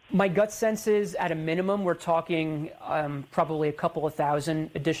 39. My gut sense is, at a minimum, we're talking probably a couple of thousand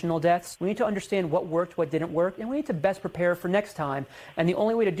additional deaths. We need to understand what worked, what didn't work, and we need to best prepare for next time. And the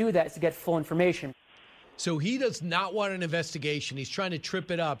only way to do that is to get full information. So he does not want an investigation. He's trying to trip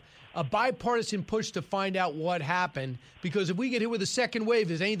it up. A bipartisan push to find out what happened, because if we get hit with a second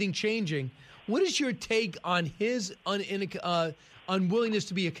wave, is anything changing? What is your take on his unwillingness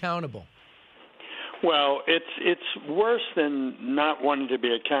to be accountable? Well, it's worse than not wanting to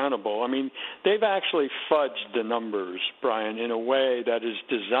be accountable. I mean, they've actually fudged the numbers, Brian, in a way that is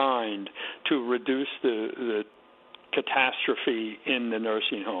designed to reduce the catastrophe in the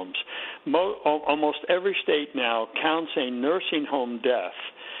nursing homes. Almost every state now counts a nursing home death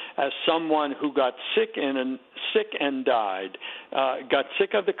as someone who got sick and died, got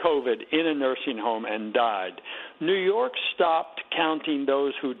sick of the COVID in a nursing home and died. New York stopped counting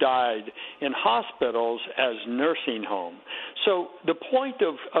those who died in hospitals as nursing home. So the point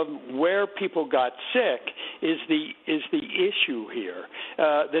of where people got sick is the issue here.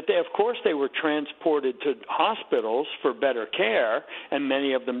 That of course they were transported to hospitals for better care, and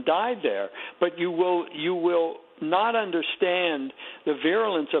many of them died there. But you will not understand the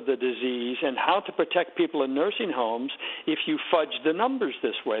virulence of the disease and how to protect people in nursing homes if you fudge the numbers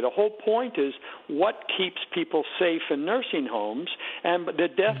this way. The whole point is what keeps people safe in nursing homes, and the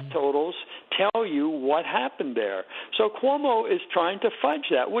death totals tell you what happened there. So Cuomo is trying to fudge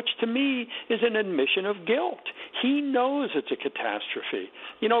that, which to me is an admission of guilt. He knows it's a catastrophe.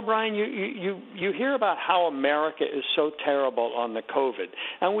 You know, Brian, you hear about how America is so terrible on the COVID,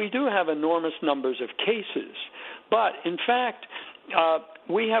 and we do have enormous numbers of cases. But, in fact,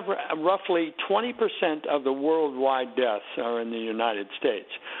 we have roughly 20% of the worldwide deaths are in the United States.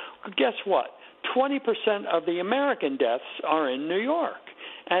 Guess what? 20% of the American deaths are in New York.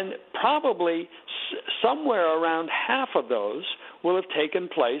 And probably somewhere around half of those will have taken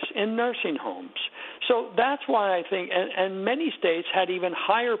place in nursing homes. So that's why I think, and many states had even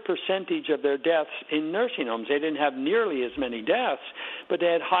higher percentage of their deaths in nursing homes. They didn't have nearly as many deaths, but they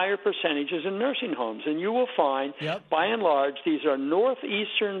had higher percentages in nursing homes. And you will find, by and large, these are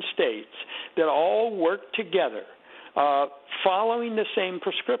northeastern states that all work together, following the same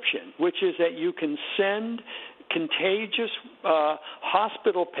prescription, which is that you can send contagious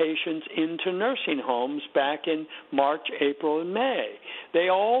hospital patients into nursing homes back in March, April, and May. They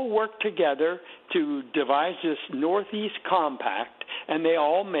all worked together to devise this Northeast Compact, and they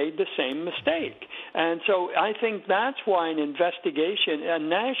all made the same mistake. And so I think that's why an investigation, a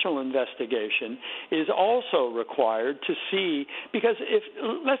national investigation, is also required to see, because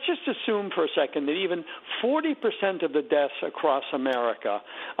let's just assume for a second that even 40% of the deaths across America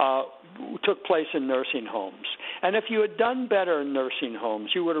took place in nursing homes. And if you had done better in nursing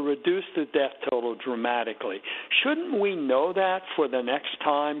homes, you would have reduced the death total dramatically. Shouldn't we know that for the next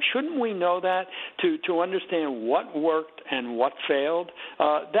time? Shouldn't we know that to understand what worked and what failed?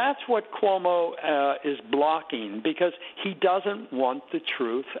 That's what Cuomo is blocking, because he doesn't want the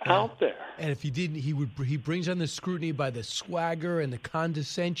truth out there. And if he didn't, he brings on the scrutiny by the swagger and the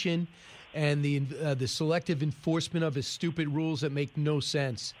condescension and the selective enforcement of his stupid rules that make no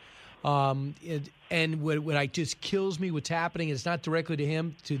sense. And what just kills me, what's happening, it's not directly to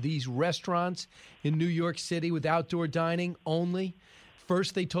him, to these restaurants in New York City with outdoor dining only.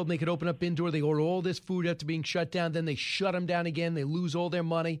 First, they told them they could open up indoor. They ordered all this food after being shut down. Then they shut them down again. They lose all their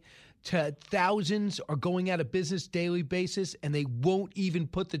money. Thousands are going out of business daily basis, and they won't even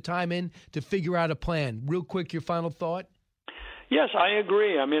put the time in to figure out a plan. Real quick, your final thought? Yes, I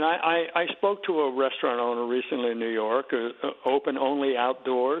agree. I mean, I spoke to a restaurant owner recently in New York, open only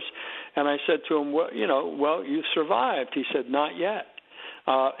outdoors, and I said to him, well, you survived. He said, not yet.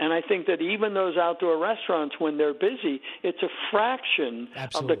 And I think that even those outdoor restaurants, when they're busy, it's a fraction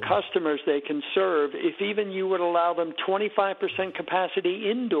of the customers they can serve if even you would allow them 25% capacity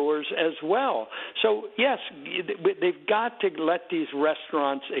indoors as well. So, yes, they've got to let these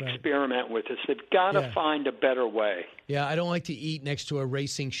restaurants experiment with this. They've got to find a better way. Yeah, I don't like to eat next to a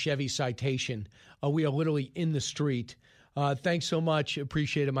racing Chevy Citation. We are literally in the street. Thanks so much.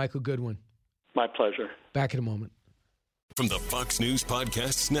 Appreciate it, Michael Goodwin. My pleasure. Back in a moment. From the Fox News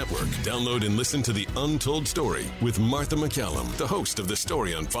Podcasts Network, download and listen to The Untold Story with Martha McCallum. The host of The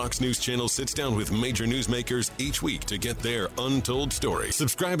Story on Fox News Channel sits down with major newsmakers each week to get their untold story.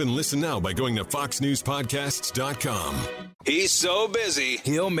 Subscribe and listen now by going to foxnewspodcasts.com. He's so busy,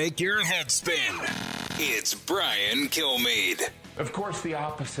 he'll make your head spin. It's Brian Kilmeade. Of course, the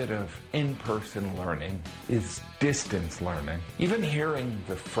opposite of in-person learning is distance learning. Even hearing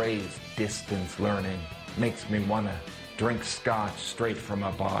the phrase distance learning makes me want to drink scotch straight from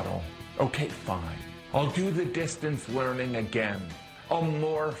a bottle. Okay, fine. I'll do the distance learning again. I'll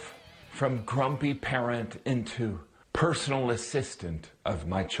morph from grumpy parent into personal assistant of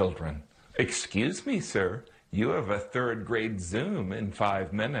my children. Excuse me, sir. You have a third grade Zoom in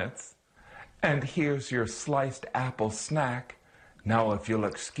 5 minutes. And here's your sliced apple snack. Now, if you'll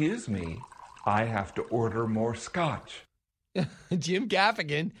excuse me, I have to order more scotch. Jim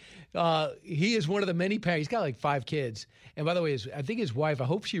Gaffigan, he is one of the many parents. He's got like 5 kids. And by the way, I think his wife, I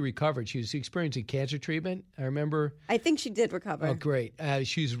hope she recovered. She was experiencing cancer treatment. I remember. I think she did recover. Oh, great.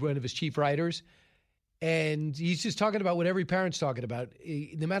 She's one of his chief writers. And he's just talking about what every parent's talking about.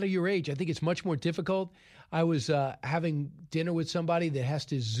 No matter your age, I think it's much more difficult. I was having dinner with somebody that has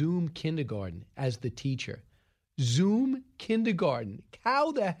to Zoom kindergarten as the teacher. Zoom kindergarten.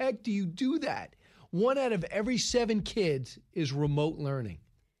 How the heck do you do that? 1 out of every 7 kids is remote learning.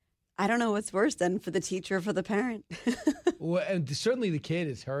 I don't know what's worse than for the teacher or for the parent. Well, and certainly the kid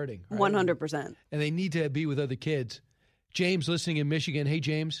is hurting. Right? 100%. And they need to be with other kids. James, listening in Michigan. Hey,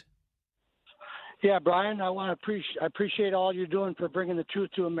 James. Yeah, Brian, I appreciate all you're doing for bringing the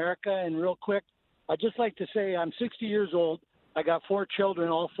truth to America. And real quick, I'd just like to say I'm 60 years old. I got 4 children.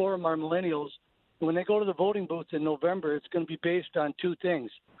 All 4 of them are millennials. And when they go to the voting booth in November, it's going to be based on 2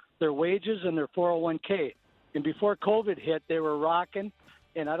 things: their wages and their 401k. And before COVID hit, they were rocking.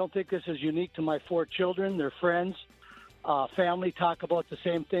 And I don't think this is unique to my 4 children. Their friends, family talk about the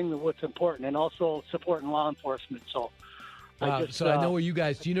same thing, what's important, and also supporting law enforcement. So I know where you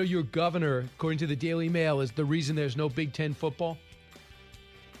guys, do you know your governor, according to the Daily Mail, is the reason there's no Big Ten football?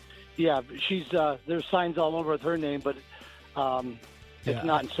 Yeah, there's signs all over with her name, but it's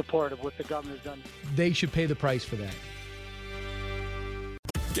not in support of what the governor's done. They should pay the price for that.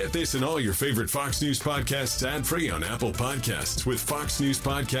 Get this and all your favorite Fox News podcasts ad-free on Apple Podcasts with Fox News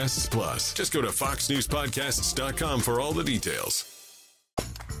Podcasts Plus. Just go to foxnewspodcasts.com for all the details.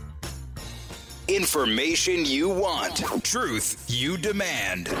 Information you want. Truth you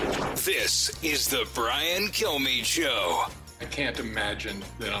demand. This is the Brian Kilmeade Show. I can't imagine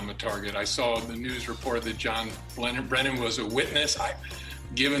that I'm a target. I saw the news report that John Brennan was a witness.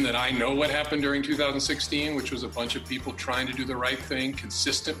 Given that I know what happened during 2016, which was a bunch of people trying to do the right thing,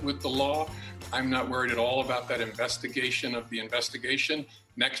 consistent with the law, I'm not worried at all about that investigation of the investigation.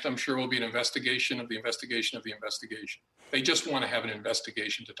 Next, I'm sure will be an investigation of the investigation of the investigation. They just want to have an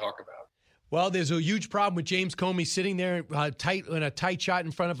investigation to talk about. Well, there's a huge problem with James Comey sitting there in a tight shot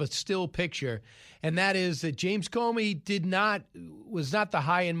in front of a still picture, and that is that James Comey was not the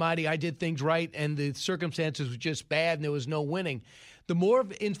high and mighty, I did things right, and the circumstances were just bad, and there was no winning. The more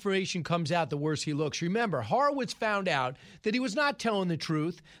information comes out, the worse he looks. Remember, Horowitz found out that he was not telling the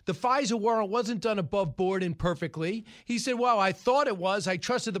truth. The FISA warrant wasn't done above board and perfectly. He said, well, I thought it was. I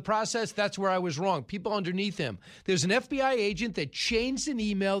trusted the process. That's where I was wrong. People underneath him. There's an FBI agent that changed an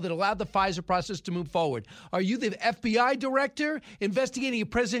email that allowed the FISA process to move forward. Are you the FBI director investigating a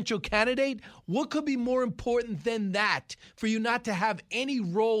presidential candidate? What could be more important than that for you not to have any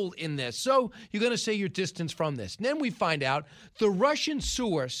role in this? So you're going to say you're distanced from this. And then we find out the Russian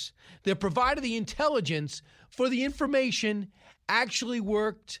source that provided the intelligence for the information actually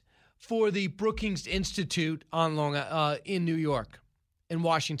worked for the Brookings Institute in New York, in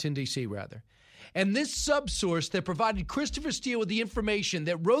Washington, D.C., rather. And this subsource that provided Christopher Steele with the information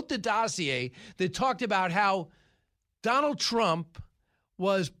that wrote the dossier that talked about how Donald Trump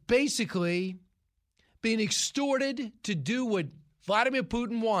was basically being extorted to do what Vladimir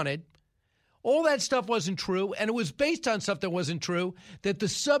Putin wanted. All that stuff wasn't true, and it was based on stuff that wasn't true, that the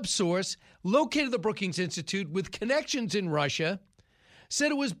subsource located the Brookings Institute with connections in Russia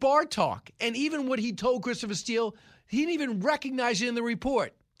said it was bar talk. And even what he told Christopher Steele, he didn't even recognize it in the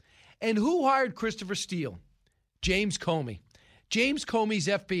report. And who hired Christopher Steele? James Comey. James Comey's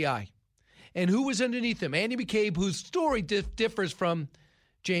FBI. And who was underneath him? Andy McCabe, whose story differs from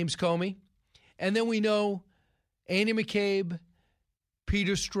James Comey. And then we know Andy McCabe,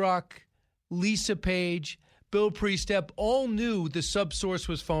 Peter Strzok, Lisa Page, Bill Priestep all knew the subsource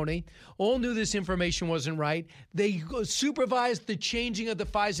was phony, all knew this information wasn't right. They supervised the changing of the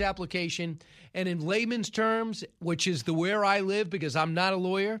FISA application. And in layman's terms, which is where I live because I'm not a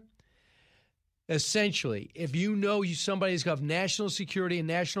lawyer, essentially, if you know somebody's got national security and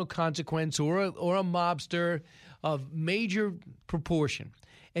national consequence or a mobster of major proportion,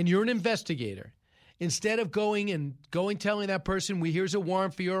 and you're an investigator, instead of telling that person, here's a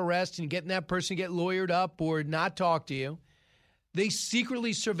warrant for your arrest and getting that person to get lawyered up or not talk to you, they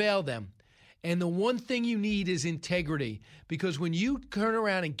secretly surveil them. And the one thing you need is integrity, because when you turn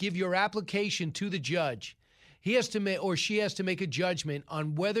around and give your application to the judge, he has to make, or she has to make a judgment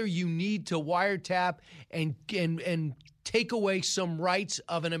on whether you need to wiretap and take away some rights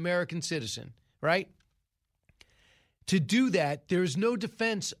of an American citizen, right? To do that, there's no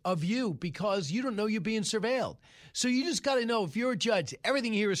defense of you because you don't know you're being surveilled. So you just got to know, if you're a judge,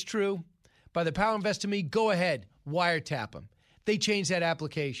 everything here is true. By the power invested in me, go ahead, wiretap them. They changed that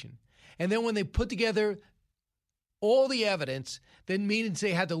application. And then when they put together all the evidence, then means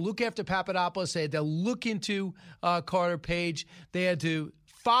they had to look after Papadopoulos, they had to look into Carter Page, they had to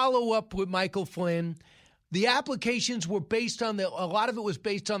follow up with Michael Flynn. The applications were based on a lot of it was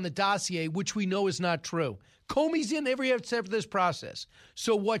based on the dossier, which we know is not true. Comey's in every step of this process.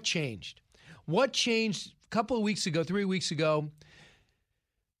 So what changed? What changed a couple of weeks ago, 3 weeks ago?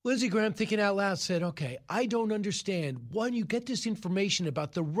 Lindsey Graham, thinking out loud, said, okay, I don't understand. When you get this information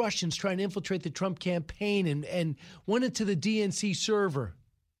about the Russians trying to infiltrate the Trump campaign and went into the DNC server,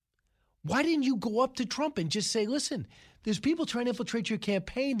 why didn't you go up to Trump and just say, listen, there's people trying to infiltrate your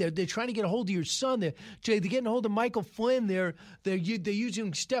campaign. They're trying to get a hold of your son. They're getting a hold of Michael Flynn. They're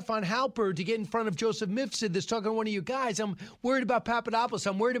using Stefan Halper to get in front of Joseph Mifsud that's talking to one of you guys. I'm worried about Papadopoulos.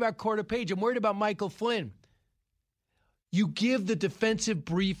 I'm worried about Carter Page. I'm worried about Michael Flynn. You give the defensive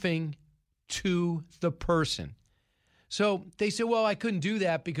briefing to the person. So they said, well, I couldn't do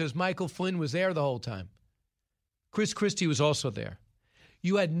that because Michael Flynn was there the whole time. Chris Christie was also there.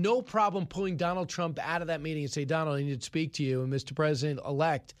 You had no problem pulling Donald Trump out of that meeting and say, Donald, I need to speak to you. And Mr.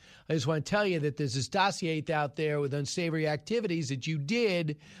 President-elect, I just want to tell you that there's this dossier out there with unsavory activities that you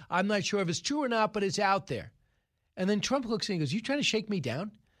did. I'm not sure if it's true or not, but it's out there. And then Trump looks at me and goes, you trying to shake me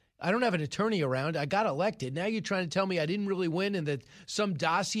down? I don't have an attorney around. I got elected. Now you're trying to tell me I didn't really win and that some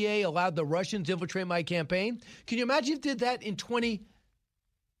dossier allowed the Russians to infiltrate my campaign? Can you imagine if you did that in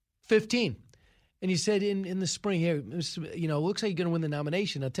 2015? And you said in the spring, here, it looks like you're going to win the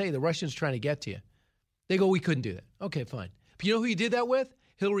nomination. I'll tell you, the Russians are trying to get to you. They go, we couldn't do that. Okay, fine. But you know who you did that with?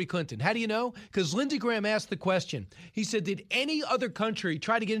 Hillary Clinton. How do you know? Because Lindsey Graham asked the question. He said, did any other country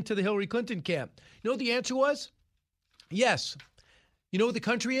try to get into the Hillary Clinton camp? You know what the answer was? Yes. You know what the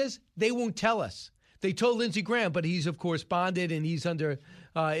country is? They won't tell us. They told Lindsey Graham, but he's, of course, bonded and he's under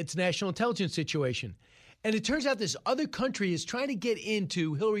its national intelligence situation. And it turns out this other country is trying to get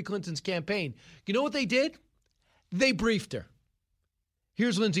into Hillary Clinton's campaign. You know what they did? They briefed her.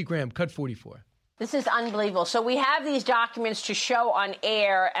 Here's Lindsey Graham, cut 44. This is unbelievable. So we have these documents to show on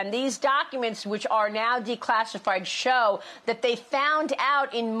air, and these documents, which are now declassified, show that they found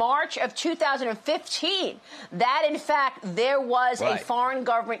out in March of 2015 that, in fact, there was a foreign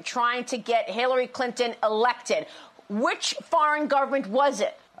government trying to get Hillary Clinton elected. Which foreign government was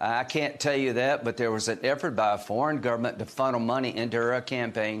it? I can't tell you that, but there was an effort by a foreign government to funnel money into her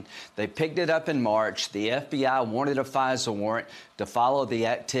campaign. They picked it up in March. The FBI wanted a FISA warrant to follow the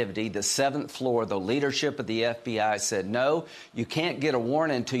activity. The seventh floor, the leadership of the FBI said, no, you can't get a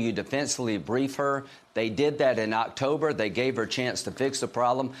warrant until you defensively brief her. They did that in October. They gave her a chance to fix the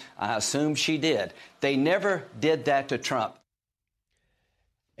problem. I assume she did. They never did that to Trump.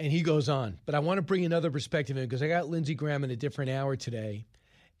 And he goes on. But I want to bring another perspective in because I got Lindsey Graham in a different hour today.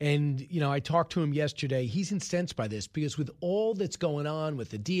 And, you know, I talked to him yesterday. He's incensed by this because with all that's going on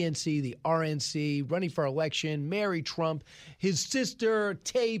with the DNC, the RNC, running for election, Mary Trump, his sister,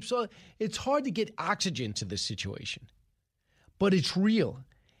 tapes, it's hard to get oxygen to this situation. But it's real.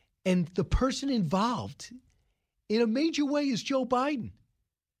 And the person involved in a major way is Joe Biden.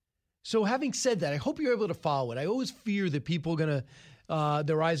 So having said that, I hope you're able to follow it. I always fear that people are going to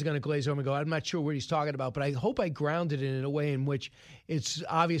their eyes are going to glaze over and go, I'm not sure what he's talking about, but I hope I grounded it in a way in which it's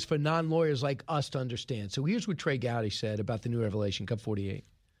obvious for non-lawyers like us to understand. So here's what Trey Gowdy said about the new revelation, Cup 48.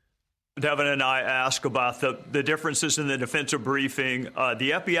 Devin and I asked about the differences in the defensive briefing.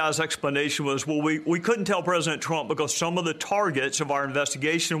 The FBI's explanation was, well, we couldn't tell President Trump because some of the targets of our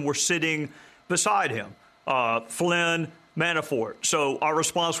investigation were sitting beside him, Flynn, Manafort. So our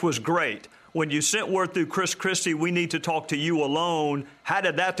response was great. When you sent word through Chris Christie, we need to talk to you alone, how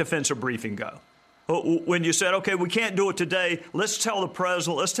did that defensive briefing go? When you said, okay, we can't do it today, let's tell the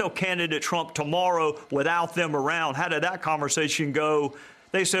president, let's tell candidate Trump tomorrow without them around, how did that conversation go?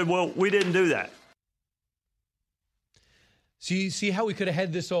 They said, well, we didn't do that. So you see how we could have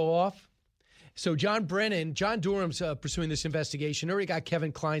had this all off? So John Durham's pursuing this investigation. Already got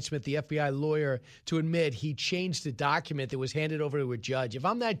Kevin Kleinsmith, the FBI lawyer, to admit he changed the document that was handed over to a judge. If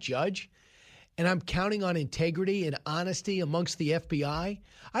I'm that judge, and I'm counting on integrity and honesty amongst the FBI,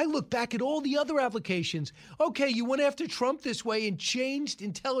 I look back at all the other applications. Okay, you went after Trump this way and changed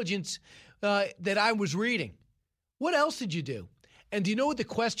intelligence that I was reading. What else did you do? And do you know what the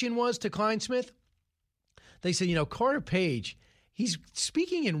question was to Kleinsmith? They said, Carter Page, he's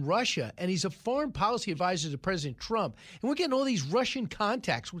speaking in Russia, and he's a foreign policy advisor to President Trump. And we're getting all these Russian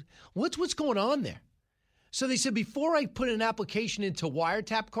contacts. What's going on there? So they said, before I put an application into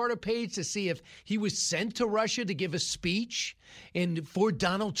wiretap Carter Page to see if he was sent to Russia to give a speech for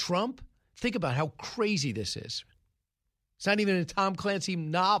Donald Trump, think about how crazy this is. It's not even a Tom Clancy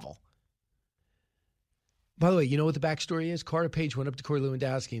novel. By the way, you know what the backstory is? Carter Page went up to Corey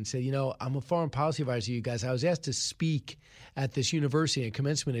Lewandowski and said, I'm a foreign policy advisor to you guys. I was asked to speak at this university in a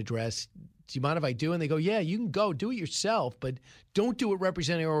commencement address. Do you mind if I do? And they go, yeah, you can go. Do it yourself, but don't do it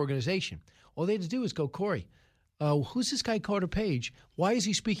representing our organization. All they had to do is go, Corey, who's this guy Carter Page? Why is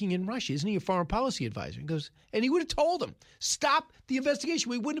he speaking in Russia? Isn't he a foreign policy advisor? He goes, and he would have told him, stop the investigation.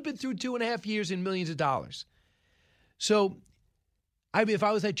 We wouldn't have been through 2.5 years and millions of dollars. So if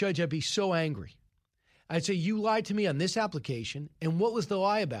I was that judge, I'd be so angry. I'd say, you lied to me on this application, and what was the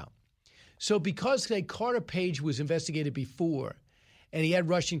lie about? So because Carter Page was investigated before, and he had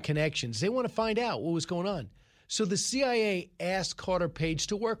Russian connections, they want to find out what was going on. So the CIA asked Carter Page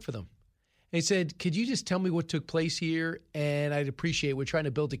to work for them. They said, could you just tell me what took place here? And I'd appreciate it. We're trying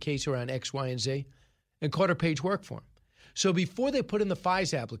to build a case around X, Y, and Z. And Carter Page worked for him. So before they put in the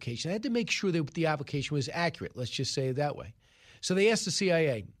FISA application, I had to make sure that the application was accurate. Let's just say it that way. So they asked the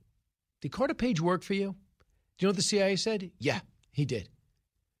CIA, did Carter Page work for you? Do you know what the CIA said? Yeah, he did.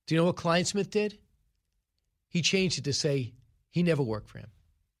 Do you know what Kleinsmith did? He changed it to say he never worked for him.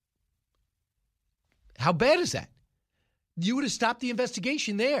 How bad is that? You would have stopped the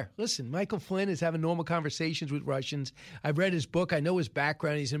investigation there. Listen, Michael Flynn is having normal conversations with Russians. I've read his book. I know his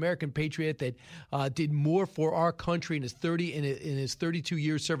background. He's an American patriot that did more for our country in his 32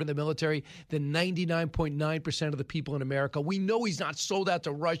 years serving the military than 99.9% of the people in America. We know he's not sold out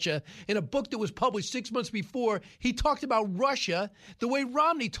to Russia. In a book that was published 6 months before, he talked about Russia the way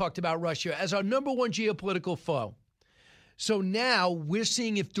Romney talked about Russia, as our number one geopolitical foe. So now we're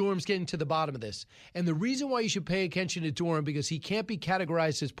seeing if Durham's getting to the bottom of this. And the reason why you should pay attention to Durham, because he can't be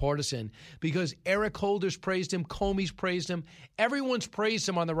categorized as partisan, because Eric Holder's praised him, Comey's praised him, everyone's praised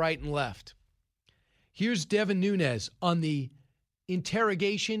him on the right and left. Here's Devin Nunes on the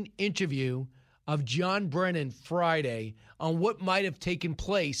interrogation interview of John Brennan Friday on what might have taken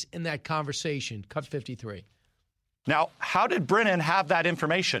place in that conversation. Cut 53. Now, how did Brennan have that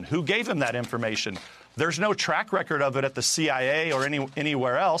information? Who gave him that information? There's no track record of it at the CIA or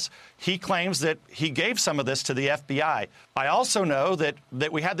anywhere else. He claims that he gave some of this to the FBI. I also know that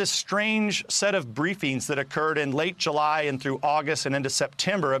we had this strange set of briefings that occurred in late July and through August and into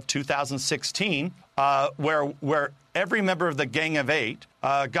September of 2016, where every member of the Gang of Eight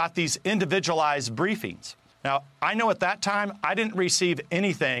got these individualized briefings. Now, I know at that time I didn't receive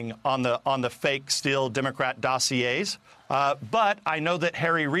anything on the fake Steele Democrat dossiers. But I know that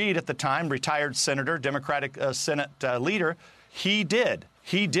Harry Reid at the time, retired senator, Democratic Senate leader, he did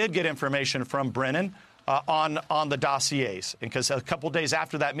get information from Brennan on the dossiers. Because a couple days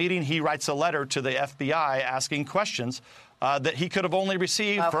after that meeting, he writes a letter to the FBI asking questions that he could have only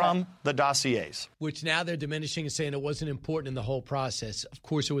received from the dossiers. Which now they're diminishing and saying it wasn't important in the whole process. Of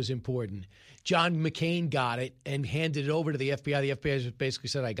course it was important. John McCain got it and handed it over to the FBI. The FBI basically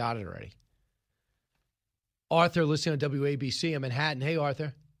said, I got it already. Arthur, listening on WABC in Manhattan. Hey,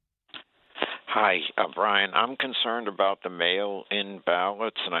 Arthur. Hi, Brian. I'm concerned about the mail-in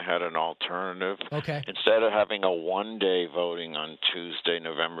ballots, and I had an alternative. Okay. Instead of having a one-day voting on Tuesday,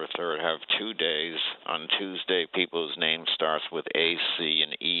 November 3rd, have 2 days. On Tuesday, people whose name starts with A, C,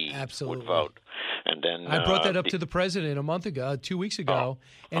 and E would vote. And then I brought that up to the president a month ago, 2 weeks ago,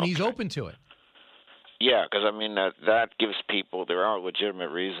 and he's open to it. Yeah, because, I mean, that gives people, there are legitimate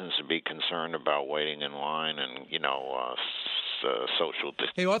reasons to be concerned about waiting in line and, social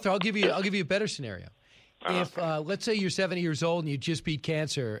distance. Hey, Arthur, I'll give you a better scenario. If, let's say you're 70 years old and you just beat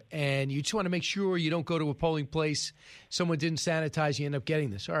cancer and you just want to make sure you don't go to a polling place, someone didn't sanitize, you end up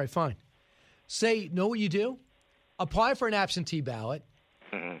getting this. All right, fine. Know what you do? Apply for an absentee ballot.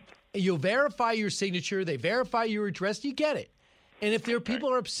 Mm-hmm. You'll verify your signature. They verify your address. You get it. And if there are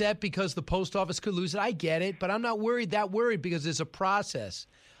people are upset because the post office could lose it, I get it. But I'm not worried because there's a process.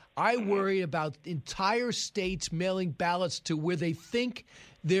 I worry about entire states mailing ballots to where they think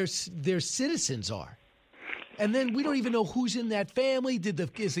their citizens are. And then we don't even know who's in that family.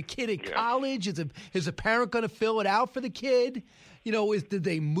 Is the kid at college? Is the parent going to fill it out for the kid? Did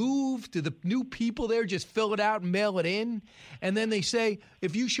they move? Did the new people there just fill it out and mail it in? And then they say,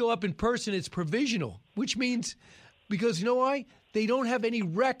 if you show up in person, it's provisional, which means, because you know why? They don't have any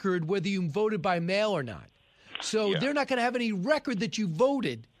record whether you voted by mail or not. So they're not going to have any record that you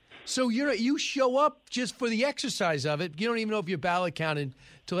voted. So you show up just for the exercise of it. You don't even know if your ballot counted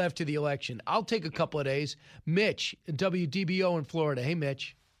till after the election. I'll take a couple of days. Mitch, WDBO in Florida. Hey,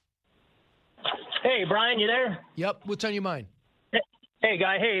 Mitch. Hey, Brian, you there? Yep. What's on your mind? Hey,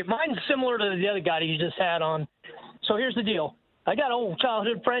 guy. Hey, mine's similar to the other guy that you just had on. So here's the deal. I got an old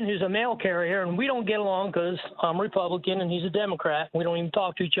childhood friend who's a mail carrier, and we don't get along because I'm Republican and he's a Democrat. We don't even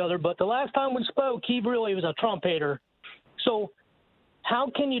talk to each other. But the last time we spoke, he really was a Trump hater. So how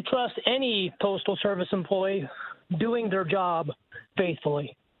can you trust any Postal Service employee doing their job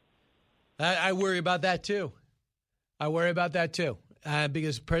faithfully? I worry about that, too.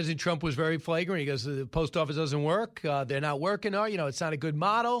 Because President Trump was very flagrant. He goes, the post office doesn't work. They're not working. It's not a good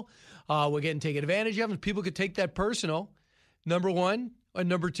model. We're getting taken advantage of. And people could take that personal. Number one. And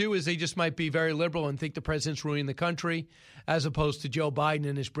number two is they just might be very liberal and think the president's ruining the country, as opposed to Joe Biden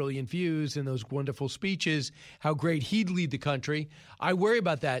and his brilliant views and those wonderful speeches, how great he'd lead the country. I worry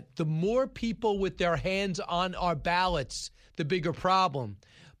about that. The more people with their hands on our ballots, the bigger problem.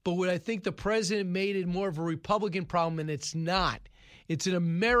 But what I think the president made it more of a Republican problem, and it's not. It's an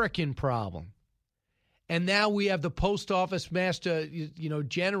American problem. And now we have the post office master,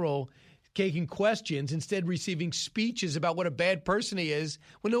 general, taking questions, instead receiving speeches about what a bad person he is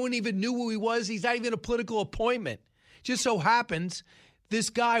when no one even knew who he was. He's not even a political appointment. Just so happens this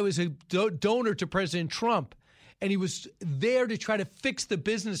guy was a donor to President Trump, and he was there to try to fix the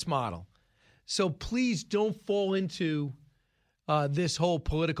business model. So please don't fall into this whole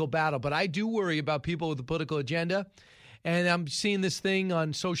political battle. But I do worry about people with a political agenda. And I'm seeing this thing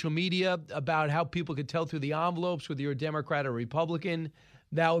on social media about how people could tell through the envelopes whether you're a Democrat or Republican.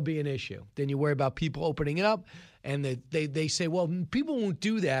 That would be an issue. Then you worry about people opening it up, and they say, well, people won't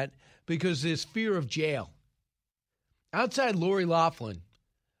do that because there's fear of jail. Outside Lori Loughlin,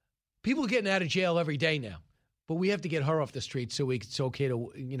 people are getting out of jail every day now, but we have to get her off the street so it's okay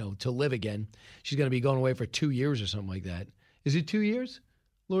to live again. She's going to be going away for 2 years or something like that. Is it 2 years,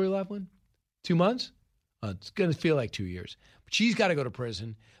 Lori Loughlin? 2 months? It's going to feel like 2 years. But she's got to go to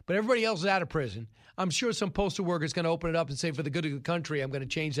prison. But everybody else is out of prison. I'm sure some postal worker is going to open it up and say, for the good of the country, I'm going to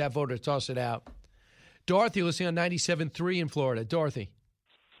change that vote or toss it out. Dorothy, listening on 97.3 in Florida. Dorothy.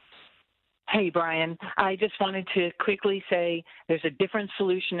 Hey, Brian, I just wanted to quickly say there's a different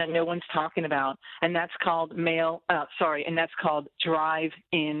solution that no one's talking about, and that's called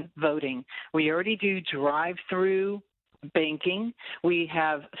drive-in voting. We already do drive-through banking. We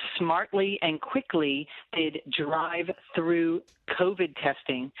have smartly and quickly did drive-through COVID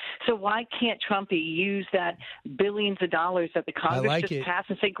testing. So why can't Trumpy use that billions of dollars that the Congress just passed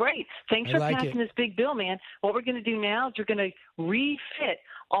and say, great, thanks for passing this big bill, man. What we're going to do now is we're going to refit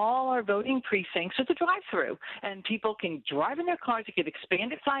all our voting precincts with a drive-through, and people can drive in their cars. It could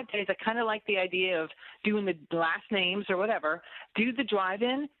expand it 5 days. I kind of like the idea of doing the last names or whatever. Do the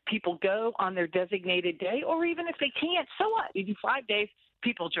drive-in. People go on their designated day, or even if they can't, so what? You do 5 days.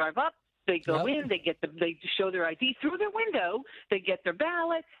 People drive up. They go in. They show their ID through their window. They get their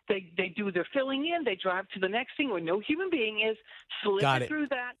ballot. They do their filling in. They drive to the next thing where no human being is. Slip it through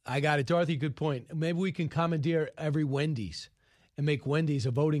that. I got it, Dorothy. Good point. Maybe we can commandeer every Wendy's and make Wendy's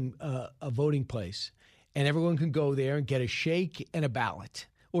a voting place, and everyone can go there and get a shake and a ballot,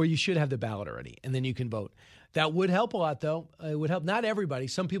 or you should have the ballot already, and then you can vote. That would help a lot, though. It would help not everybody.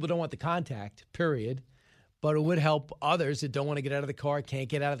 Some people don't want the contact, period, but it would help others that don't want to get out of the car, can't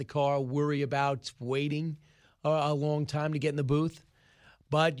get out of the car, worry about waiting a long time to get in the booth.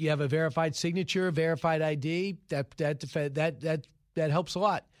 But you have a verified signature, verified ID. That helps a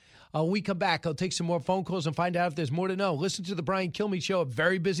lot. When we come back, I'll take some more phone calls and find out if there's more to know. Listen to the Brian Kilmeade Show, a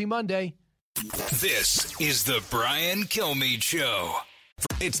very busy Monday. This is the Brian Kilmeade Show.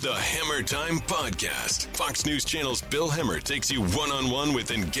 It's the Hammer Time Podcast. Fox News Channel's Bill Hemmer takes you one-on-one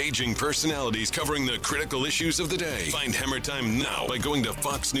with engaging personalities covering the critical issues of the day. Find Hammer Time now by going to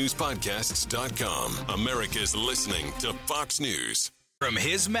foxnewspodcasts.com. America's listening to Fox News. From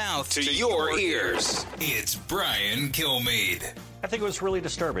his mouth to your ears, it's Brian Kilmeade. I think it was really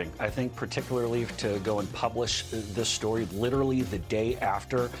disturbing. I think particularly to go and publish this story literally the day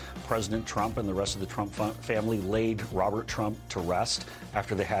after President Trump and the rest of the Trump family laid Robert Trump to rest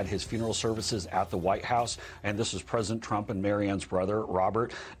after they had his funeral services at the White House. And this was President Trump and Marianne's brother,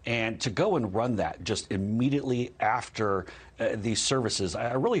 Robert. And to go and run that just immediately after these services,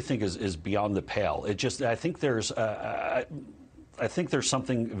 I really think is beyond the pale. I think there's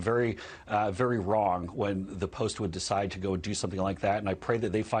something very, very wrong when the Post would decide to go and do something like that. And I pray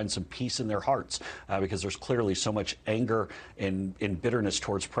that they find some peace in their hearts because there's clearly so much anger and bitterness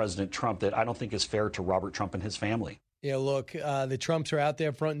towards President Trump that I don't think is fair to Robert Trump and his family. Yeah, look, the Trumps are out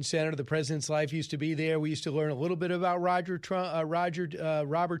there front and center. The president's life used to be there. We used to learn a little bit about Robert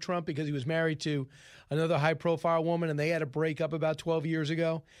Trump because he was married to another high-profile woman, and they had a breakup about 12 years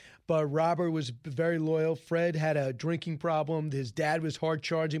ago. But Robert was very loyal. Fred had a drinking problem. His dad was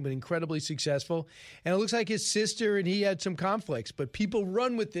hard-charging but incredibly successful. And it looks like his sister and he had some conflicts. But people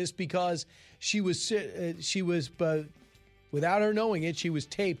run with this because she was without her knowing it, she was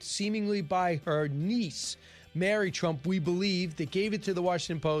taped seemingly by her niece, Mary Trump, we believe, that gave it to the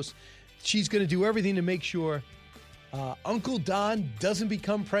Washington Post. She's going to do everything to make sure Uncle Don doesn't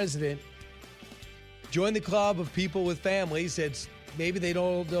become president. Join the club of people with families that's maybe they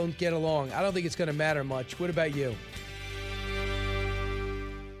don't get along. I don't think it's going to matter much. What about you?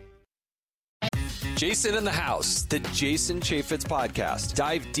 Jason in the House, the Jason Chaffetz Podcast.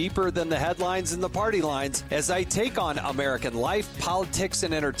 Dive deeper than the headlines and the party lines as I take on American life, politics,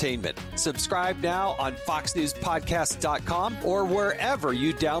 and entertainment. Subscribe now on foxnewspodcast.com or wherever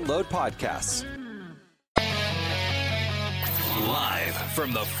you download podcasts. Live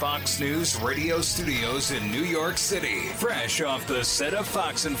from the Fox News radio studios in New York City, fresh off the set of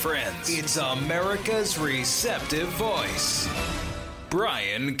Fox and Friends, it's America's receptive voice,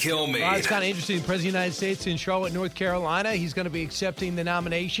 Brian Kilmeade. It's kind of interesting. The President of the United States in Charlotte, North Carolina. He's going to be accepting the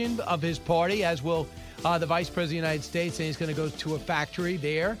nomination of his party, as will the Vice President of the United States, and he's going to go to a factory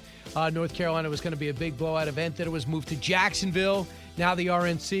there. North Carolina was going to be a big blowout event. Then it was moved to Jacksonville. Now the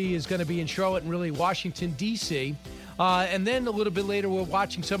RNC is going to be in Charlotte and really Washington, D.C., and then a little bit later, we're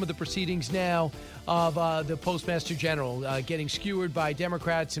watching some of the proceedings now of the Postmaster General getting skewered by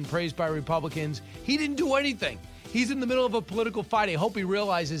Democrats and praised by Republicans. He didn't do anything. He's in the middle of a political fight. I hope he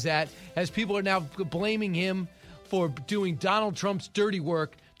realizes that as people are now blaming him for doing Donald Trump's dirty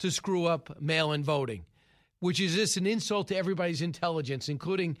work to screw up mail-in voting, which is just an insult to everybody's intelligence,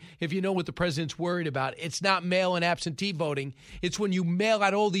 including if you know what the president's worried about. It's not mail-in absentee voting. It's when you mail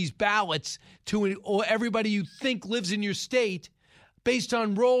out all these ballots to everybody you think lives in your state based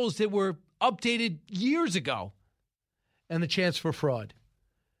on rolls that were updated years ago and the chance for fraud.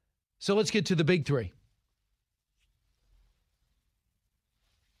 So let's get to the big three.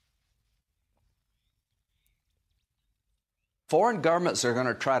 Foreign governments are going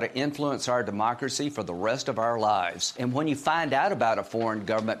to try to influence our democracy for the rest of our lives. And when you find out about a foreign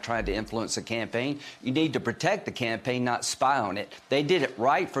government trying to influence a campaign, you need to protect the campaign, not spy on it. They did it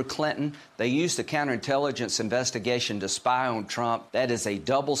right for Clinton. They used the counterintelligence investigation to spy on Trump. That is a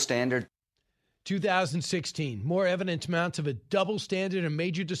double standard. 2016, more evidence mounts of a double standard. A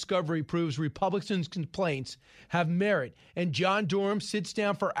major discovery proves Republicans' complaints have merit. And John Durham sits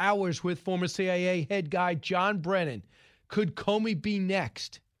down for hours with former CIA head guy John Brennan. Could Comey be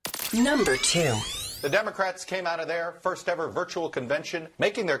next? Number 2. The Democrats came out of their first ever virtual convention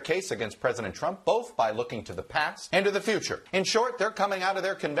making their case against President Trump, both by looking to the past and to the future. In short, they're coming out of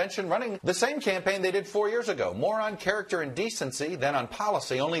their convention running the same campaign they did 4 years ago, more on character and decency than on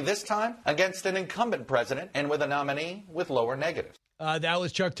policy, only this time against an incumbent president and with a nominee with lower negatives. That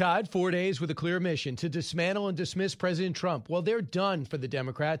was Chuck Todd, 4 days with a clear mission to dismantle and dismiss President Trump. Well, they're done for the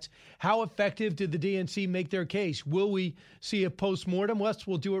Democrats. How effective did the DNC make their case? Will we see a postmortem?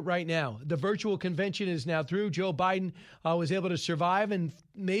 We'll do it right now. The virtual convention is now through. Joe Biden was able to survive and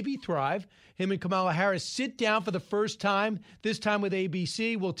maybe thrive. Him and Kamala Harris sit down for the first time, this time with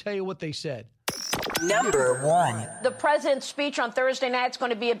ABC. We'll tell you what they said. Number 1. The president's speech on Thursday night is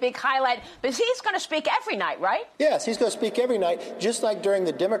going to be a big highlight, but he's going to speak every night, right? Yes, he's going to speak every night, just like during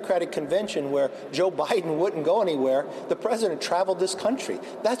the Democratic convention where Joe Biden wouldn't go anywhere. The president traveled this country.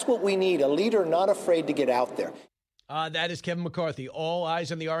 That's what we need, a leader not afraid to get out there. That is Kevin McCarthy. All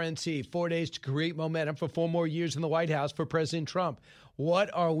eyes on the RNC. 4 days to create momentum for 4 more years in the White House for President Trump.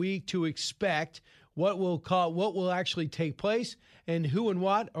 What are we to expect? What will actually take place? And who and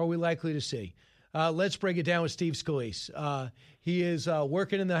what are we likely to see? Let's break it down with Steve Scalise. He is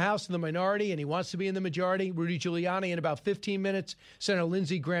working in the House in the minority, and he wants to be in the majority. Rudy Giuliani in about 15 minutes. Senator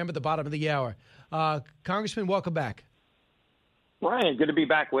Lindsey Graham at the bottom of the hour. Congressman, welcome back. Ryan, good to be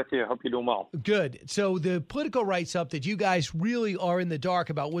back with you. Hope you're doing well. Good. So the Politico writes up that you guys really are in the dark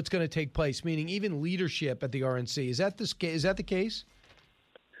about what's going to take place, meaning even leadership at the RNC. Is that the case?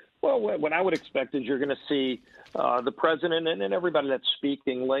 Well, what I would expect is you're going to see the president and everybody that's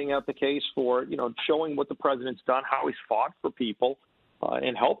speaking laying out the case for, showing what the president's done, how he's fought for people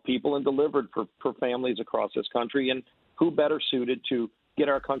and helped people and delivered for families across this country. And who better suited to get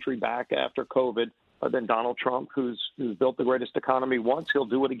our country back after COVID than Donald Trump, who's built the greatest economy once. He'll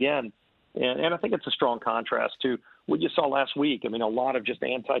do it again. And I think it's a strong contrast to what you saw last week. I mean, a lot of just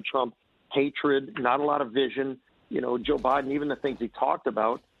anti-Trump hatred, not a lot of vision. Joe Biden, even the things he talked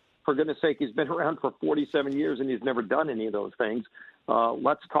about, for goodness sake, he's been around for 47 years and he's never done any of those things.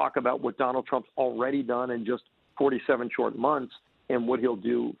 Let's talk about what Donald Trump's already done in just 47 short months and what he'll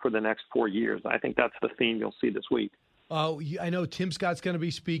do for the next 4 years. I think that's the theme you'll see this week. I know Tim Scott's going to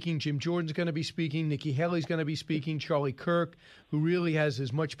be speaking. Jim Jordan's going to be speaking. Nikki Haley's going to be speaking. Charlie Kirk, who really has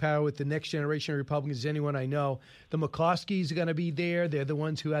as much power with the next generation of Republicans as anyone I know. The McCloskeys are going to be there. They're the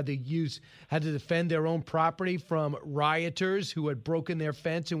ones who had to defend their own property from rioters who had broken their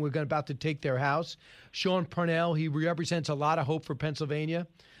fence and were about to take their house. Sean Parnell, he represents a lot of hope for Pennsylvania.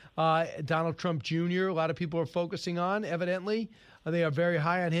 Donald Trump Jr., a lot of people are focusing on, evidently. They are very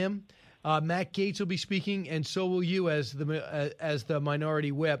high on him. Matt Gaetz will be speaking, and so will you as the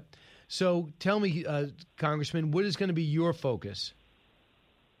minority whip. So tell me, Congressman, what is going to be your focus?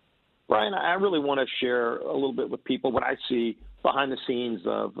 Brian, I really want to share a little bit with people what I see behind the scenes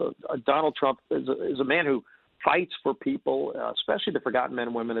of Donald Trump is a man who fights for people, especially the forgotten men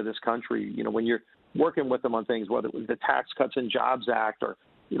and women of this country. When you're working with them on things, whether it was the Tax Cuts and Jobs Act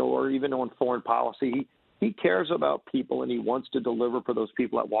or even on foreign policy, he cares about people, and he wants to deliver for those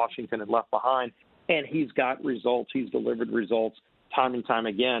people that Washington had left behind. And he's got results. He's delivered results time and time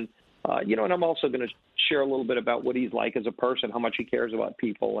again. And I'm also going to share a little bit about what he's like as a person, how much he cares about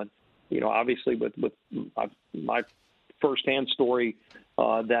people. And, obviously with my firsthand story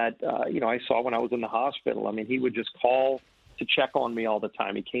that I saw when I was in the hospital. I mean, he would just call to check on me all the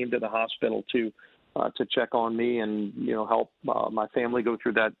time. He came to the hospital to check on me and, help my family go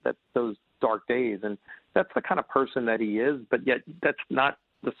through those dark days. And that's the kind of person that he is, but yet that's not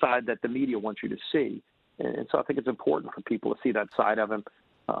the side that the media wants you to see. And so I think it's important for people to see that side of him.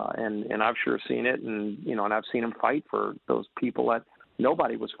 And I've sure seen it. And I've seen him fight for those people that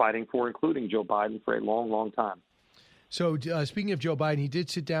nobody was fighting for, including Joe Biden, for a long, long time. So speaking of Joe Biden, he did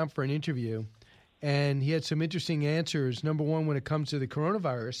sit down for an interview, and he had some interesting answers. Number one, when it comes to the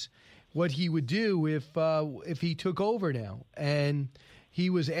coronavirus, what he would do if he took over now. And he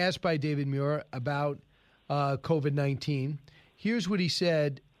was asked by David Muir about COVID-19. Here's what he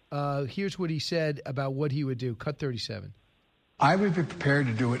said. Here's what he said about what he would do. Cut 37. I would be prepared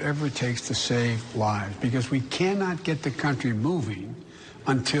to do whatever it takes to save lives, because we cannot get the country moving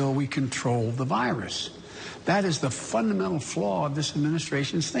until we control the virus. That is the fundamental flaw of this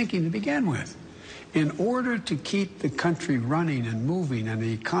administration's thinking to begin with. In order to keep the country running and moving and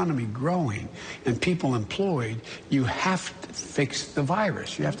the economy growing and people employed, you have to fix the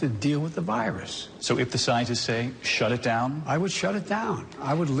virus. You have to deal with the virus. So if the scientists say, shut it down? I would shut it down.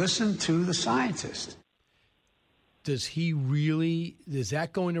 I would listen to the scientists. Is that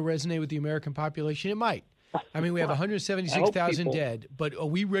going to resonate with the American population? It might. I mean, we have 176,000 dead, but are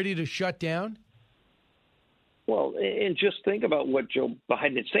we ready to shut down? Well, and just think about what Joe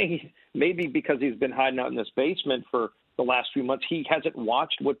Biden is saying. Maybe because he's been hiding out in this basement for the last few months, he hasn't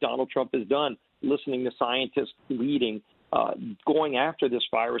watched what Donald Trump has done, listening to scientists leading, going after this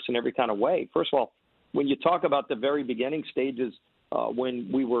virus in every kind of way. First of all, when you talk about the very beginning stages when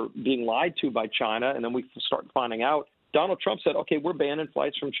we were being lied to by China and then we start finding out, Donald Trump said, okay, we're banning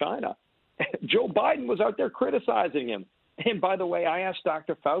flights from China. Joe Biden was out there criticizing him. And by the way, I asked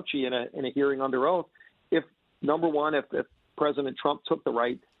Dr. Fauci in a hearing under oath if, number one, if President Trump took the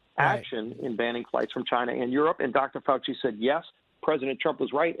right action in banning flights from China and Europe. And Dr. Fauci said, yes, President Trump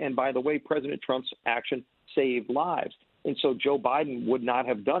was right. And by the way, President Trump's action saved lives. And so Joe Biden would not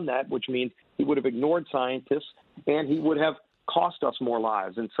have done that, which means he would have ignored scientists and he would have cost us more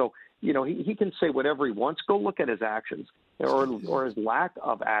lives. And so, you know, he can say whatever he wants. Go look at his actions or his lack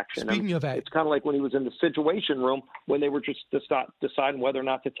of action. Speaking of that, it's kind of like when he was in the Situation Room when they were just deciding whether or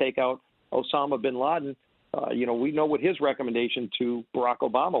not to take out Osama bin Laden. You know, we know what his recommendation to Barack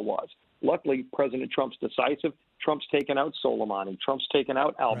Obama was. Luckily, President Trump's decisive. Trump's taken out Soleimani. Trump's taken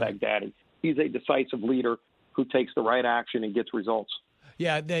out al-Baghdadi. He's a decisive leader who takes the right action and gets results.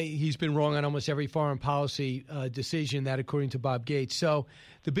 Yeah, he's been wrong on almost every foreign policy decision, that according to Bob Gates. So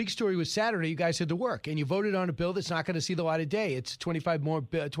the big story was Saturday, you guys had to work, and you voted on a bill that's not going to see the light of day. It's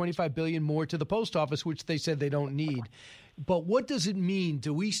 $25 billion more to the post office, which they said they don't need. But what does it mean?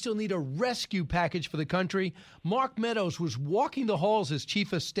 Do we still need a rescue package for the country? Mark Meadows was walking the halls as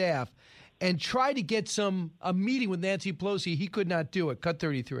chief of staff and tried to get a meeting with Nancy Pelosi. He could not do it. Cut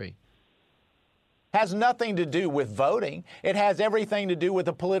 33. Has nothing to do with voting. It has everything to do with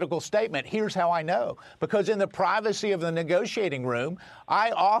a political statement. Here's how I know. Because in the privacy of the negotiating room,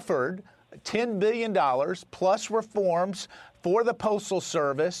 I offered $10 billion plus reforms for the Postal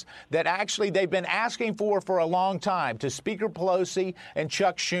Service that actually they've been asking for a long time to Speaker Pelosi and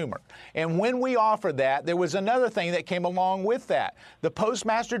Chuck Schumer. And when we offered that, there was another thing that came along with that. The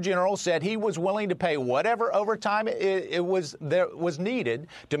Postmaster General said he was willing to pay whatever overtime was needed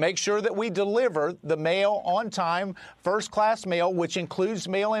to make sure that we deliver the mail on time, first-class mail, which includes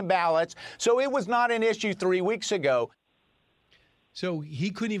mail-in ballots. So it was not an issue 3 weeks ago. So he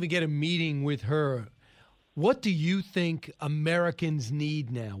couldn't even get a meeting with her. What do you think Americans need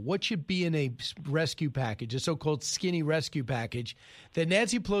now? What should be in a rescue package, a so-called skinny rescue package that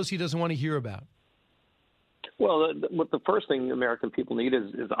Nancy Pelosi doesn't want to hear about? Well, what the first thing American people need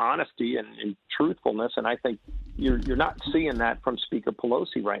is honesty and truthfulness, and I think you're not seeing that from Speaker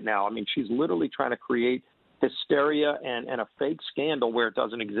Pelosi right now. I mean, she's literally trying to create hysteria and a fake scandal where it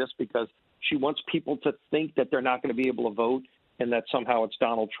doesn't exist because she wants people to think that they're not going to be able to vote and that somehow it's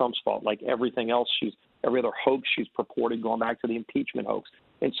Donald Trump's fault, like everything else every other hoax she's purported, going back to the impeachment hoax.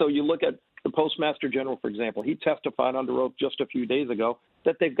 And so you look at the Postmaster General, for example. He testified under oath just a few days ago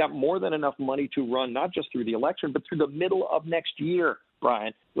that they've got more than enough money to run not just through the election, but through the middle of next year,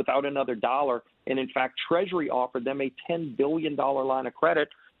 Brian, without another dollar. And in fact, Treasury offered them a $10 billion line of credit,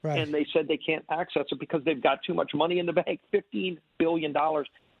 and they said they can't access it because they've got too much money in the bank, $15 billion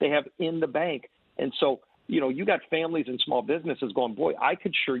they have in the bank. And so, you know, you got families and small businesses going, boy, I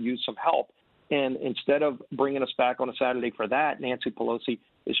could sure use some help. And instead of bringing us back on a Saturday for that, Nancy Pelosi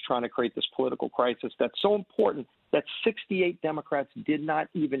is trying to create this political crisis that's so important that 68 Democrats did not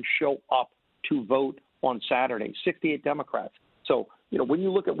even show up to vote on Saturday, 68 Democrats. So, you know, when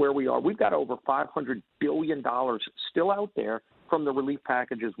you look at where we are, we've got over $500 billion still out there from the relief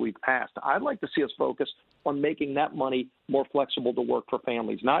packages we've passed. I'd like to see us focus on making that money more flexible to work for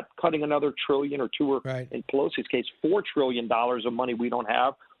families, not cutting another trillion or two, or in Pelosi's case, $4 trillion of money we don't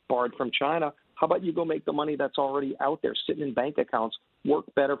have borrowed from China. How about you go make the money that's already out there, sitting in bank accounts, work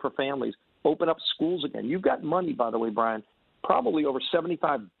better for families, open up schools again. You've got money, by the way, Brian, probably over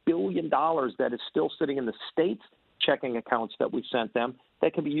 $75 billion that is still sitting in the state's checking accounts that we sent them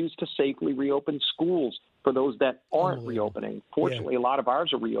that can be used to safely reopen schools for those that aren't reopening. Fortunately, a lot of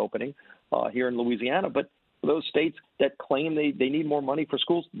ours are reopening here in Louisiana, but for those states that claim they need more money for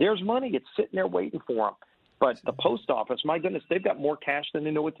schools, there's money. It's sitting there waiting for them. But the post office, my goodness, they've got more cash than they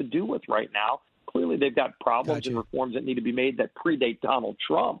know what to do with right now. Clearly, they've got problems and reforms that need to be made that predate Donald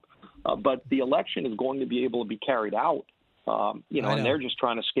Trump. But the election is going to be able to be carried out. And they're just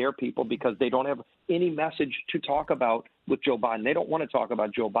trying to scare people because they don't have any message to talk about with Joe Biden. They don't want to talk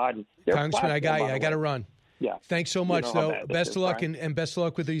about Joe Biden. Congressman, I got to run. Yeah. Thanks so much, though. Best of luck, Brian. and best of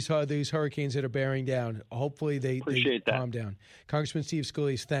luck with these hurricanes that are bearing down. Hopefully they calm down. Congressman Steve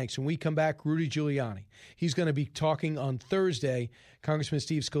Scalise, thanks. When we come back, Rudy Giuliani. He's going to be talking on Thursday, Congressman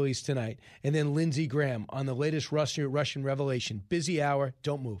Steve Scalise tonight, and then Lindsey Graham on the latest Russian revelation. Busy hour.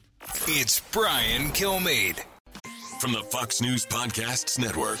 Don't move. It's Brian Kilmeade. From the Fox News Podcasts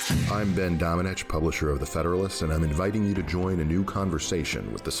Network. I'm Ben Domenech, publisher of The Federalist, and I'm inviting you to join a new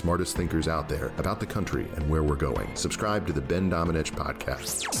conversation with the smartest thinkers out there about the country and where we're going. Subscribe to the Ben Domenech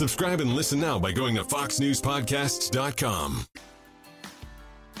Podcast. Subscribe and listen now by going to foxnewspodcasts.com.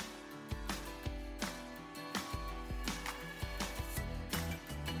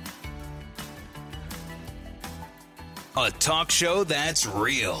 A talk show that's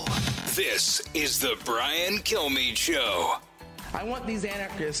real. This is the Brian Kilmeade Show. I want these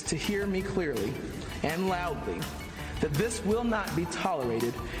anarchists to hear me clearly and loudly that this will not be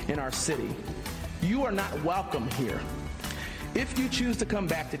tolerated in our city. You are not welcome here. If you choose to come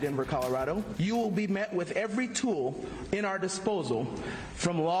back to Denver, Colorado, you will be met with every tool in our disposal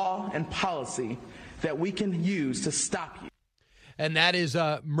from law and policy that we can use to stop you. And that is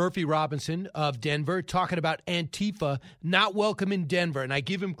Murphy Robinson of Denver talking about Antifa not welcome in Denver. And I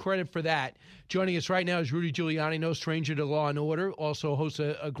give him credit for that. Joining us right now is Rudy Giuliani, no stranger to Law and Order, also hosts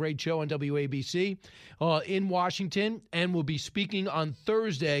a great show on WABC in Washington, and will be speaking on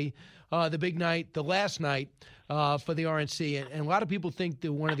Thursday, the big night, the last night for the RNC. And a lot of people think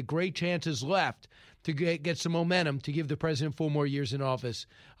that one of the great chances left to get some momentum to give the president 4 more years in office.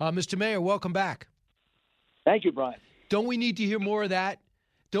 Mr. Mayor, welcome back. Thank you, Brian. Don't we need to hear more of that?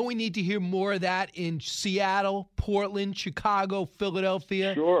 Don't we need to hear more of that in Seattle, Portland, Chicago,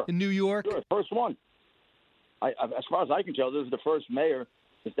 Philadelphia, and New York? Sure, first one. As far as I can tell, this is the first mayor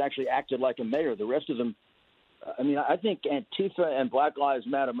that's actually acted like a mayor. The rest of them, I think Antifa and Black Lives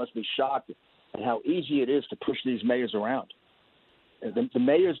Matter must be shocked at how easy it is to push these mayors around. The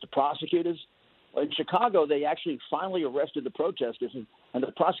mayors, the prosecutors. In Chicago, they actually finally arrested the protesters, and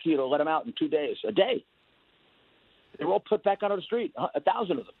the prosecutor let them out in 2 days, a day. They were all put back out on the street,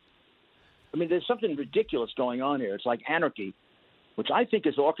 1,000 of them. There's something ridiculous going on here. It's like anarchy, which I think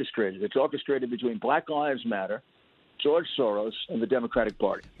is orchestrated. It's orchestrated between Black Lives Matter, George Soros, and the Democratic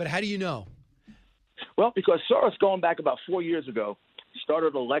Party. But how do you know? Well, because Soros, going back about 4 years ago,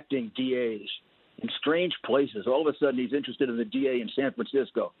 started electing DAs in strange places. All of a sudden, he's interested in the DA in San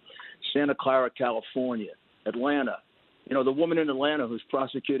Francisco, Santa Clara, California, Atlanta. The woman in Atlanta who's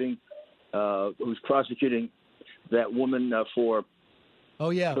prosecuting that woman for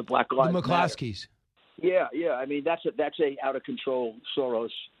the Black Lives the McCloskeys. Matter. Yeah. That's a out of control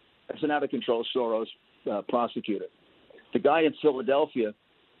Soros. That's an out of control Soros prosecutor. The guy in Philadelphia,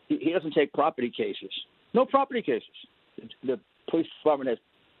 he doesn't take property cases. No property cases. The police department has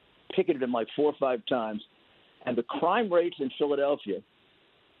picketed him like 4 or 5 times, and the crime rates in Philadelphia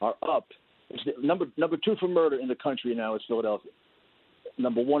are up. It's the number 2 for murder in the country now is Philadelphia.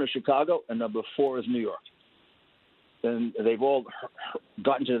 Number 1 is Chicago, and number 4 is New York. And they've all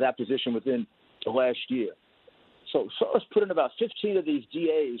gotten to that position within the last year. So Soros put in about 15 of these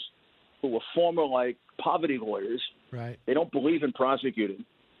DAs who were former, poverty lawyers. Right. They don't believe in prosecuting.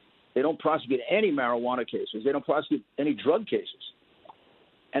 They don't prosecute any marijuana cases. They don't prosecute any drug cases.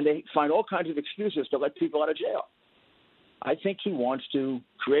 And they find all kinds of excuses to let people out of jail. I think he wants to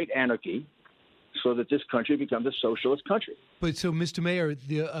create anarchy so that this country becomes a socialist country. But so, Mr. Mayor,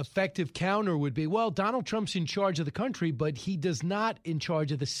 the effective counter would be, well, Donald Trump's in charge of the country, but he does not in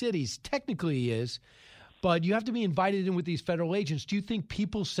charge of the cities. Technically he is, but you have to be invited in with these federal agents. Do you think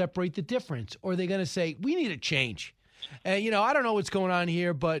people separate the difference? Or are they going to say, we need a change? I don't know what's going on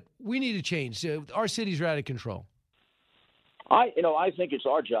here, but we need a change. Our cities are out of control. I think it's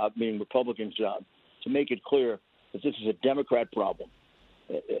our job, meaning Republicans' job, to make it clear that this is a Democrat problem.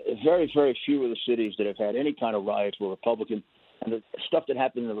 Very, very few of the cities that have had any kind of riots were Republican, and the stuff that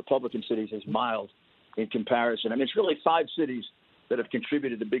happened in the Republican cities is mild in comparison. It's really 5 cities that have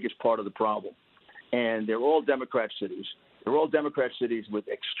contributed the biggest part of the problem, and they're all Democrat cities. They're all Democrat cities with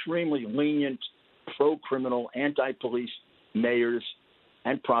extremely lenient, pro-criminal, anti-police mayors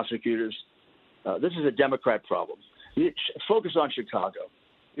and prosecutors. This is a Democrat problem. Focus on Chicago.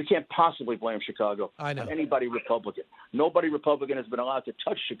 You can't possibly blame Chicago on anybody Republican. Nobody Republican has been allowed to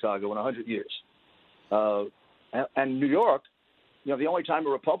touch Chicago in 100 years. And New York, the only time a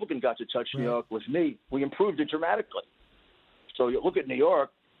Republican got to touch New York was me. We improved it dramatically. So you look at New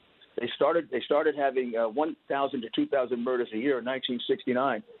York, they started having 1,000 to 2,000 murders a year in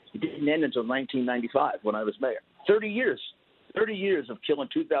 1969. It didn't end until 1995 when I was mayor. 30 years of killing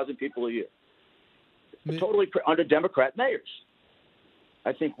 2,000 people a year, totally under Democrat mayors.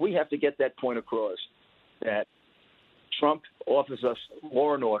 I think we have to get that point across, that Trump offers us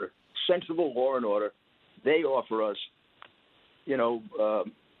law and order, sensible law and order. They offer us,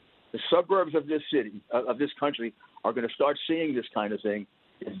 the suburbs of this city, of this country, are going to start seeing this kind of thing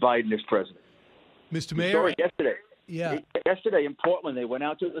if Biden is president. Mr. Mayor, yesterday in Portland, they went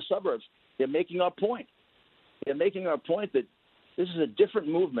out to the suburbs. They're making our point. They're making our point that this is a different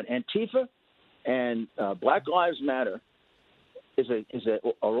movement. Antifa and Black Lives Matter are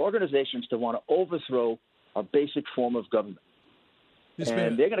organizations that want to overthrow our basic form of government.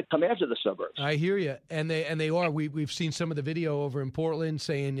 And they're going to come after the suburbs. I hear you, and they are. We've seen some of the video over in Portland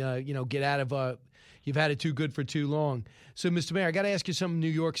saying, get out of. You've had it too good for too long. So, Mr. Mayor, I got to ask you something New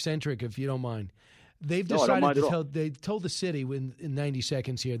York centric, if you don't mind. They've decided they told the city in 90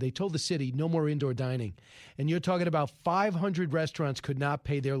 seconds here. They told the city no more indoor dining, and you're talking about 500 restaurants could not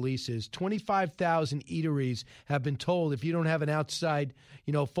pay their leases. 25,000 eateries have been told if you don't have an outside,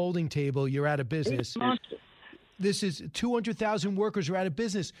 folding table, you're out of business. This is 200,000 workers are out of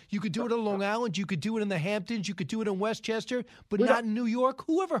business. You could do it on Long Island. You could do it in the Hamptons. You could do it in Westchester, but not in New York.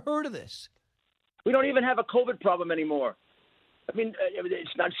 Who ever heard of this? We don't even have a COVID problem anymore. I mean,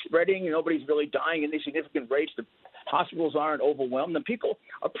 it's not spreading. Nobody's really dying in these significant rates. The hospitals aren't overwhelmed. And people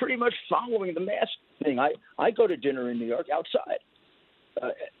are pretty much following the mask thing. I go to dinner in New York outside.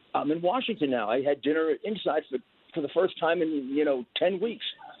 I'm in Washington now. I had dinner inside for the first time in, 10 weeks.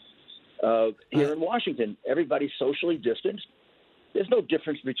 Here in Washington, everybody's socially distanced. There's no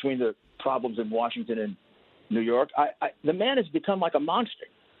difference between the problems in Washington and New York. The man has become like a monster.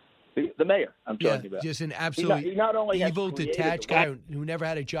 The mayor, I'm talking about. Just an absolutely not only evil, detached guy who never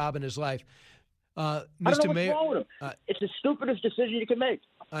had a job in his life. I don't know what's wrong with him. It's the stupidest decision you can make.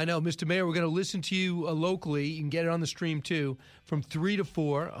 I know. Mr. Mayor, we're going to listen to you locally. You can get it on the stream, too, from 3 to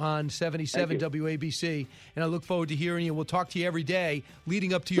 4 on 77 WABC. And I look forward to hearing you. We'll talk to you every day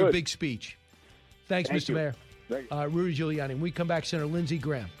leading up to your big speech. Thanks, Mr. Mayor. Rudy Giuliani. When we come back, Senator Lindsey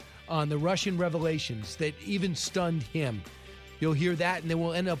Graham on the Russian revelations that even stunned him. You'll hear that, and then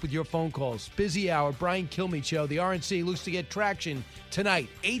we'll end up with your phone calls. Busy hour, Brian Kilmeade Show. The RNC looks to get traction tonight,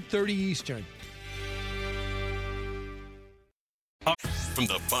 8:30 Eastern. From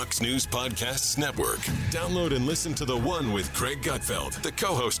the Fox News Podcasts Network. Download and listen to The One with Craig Gutfeld, the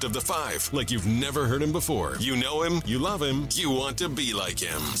co-host of The Five, like you've never heard him before. You know him, you love him, you want to be like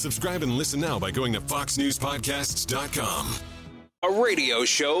him. Subscribe and listen now by going to foxnewspodcasts.com. A radio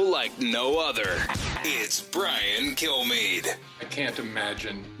show like no other. It's Brian Kilmeade. I can't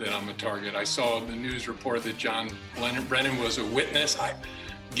imagine that I'm a target. I saw the news report that John Brennan was a witness.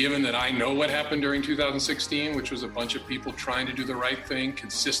 Given that I know what happened during 2016, which was a bunch of people trying to do the right thing,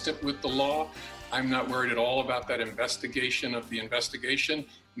 consistent with the law, I'm not worried at all about that investigation of the investigation.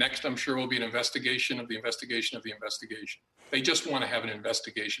 Next, I'm sure will be an investigation of the investigation of the investigation. They just want to have an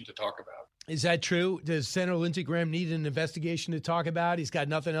investigation to talk about. Is that true? Does Senator Lindsey Graham need an investigation to talk about? He's got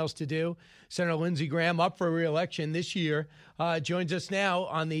nothing else to do. Senator Lindsey Graham, up for re-election this year, joins us now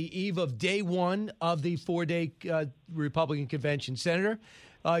on the eve of day one of the 4-day Republican convention. Senator,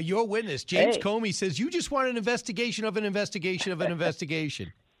 your witness, James Comey, says you just want an investigation of an investigation of an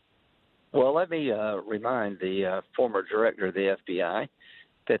investigation. Well, let me remind the former director of the FBI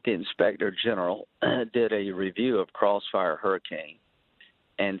that the Inspector General did a review of Crossfire Hurricane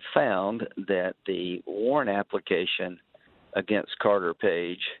and found that the warrant application against Carter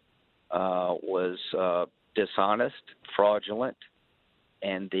Page was dishonest, fraudulent,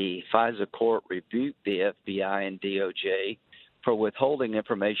 and the FISA court rebuked the FBI and DOJ for withholding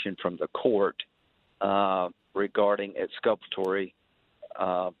information from the court regarding exculpatory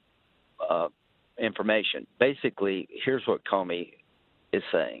information. Basically, here's what Comey is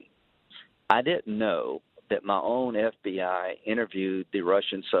saying. I didn't know that my own FBI interviewed the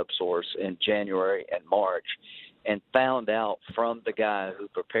Russian subsource in January and March and found out from the guy who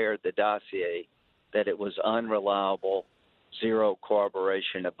prepared the dossier that it was unreliable, zero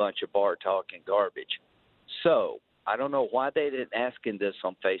corroboration, a bunch of bar talk and garbage. So I don't know why they didn't ask him this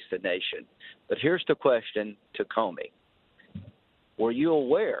on Face the Nation, but here's the question to Comey. Were you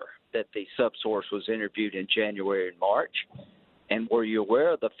aware that the subsource was interviewed in January and March? And were you aware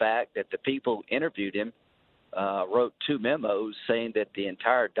of the fact that the people who interviewed him wrote 2 memos saying that the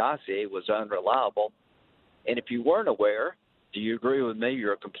entire dossier was unreliable? And if you weren't aware, do you agree with me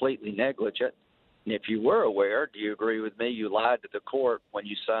you're completely negligent? And if you were aware, do you agree with me you lied to the court when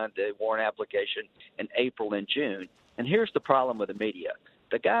you signed the warrant application in April and June? And here's the problem with the media.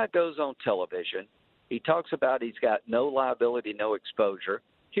 The guy goes on television. He talks about he's got no liability, no exposure.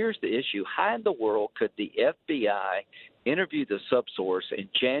 here's the issue. How in the world could the FBI interview the subsource in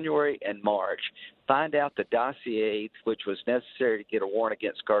January and March, find out the dossier, which was necessary to get a warrant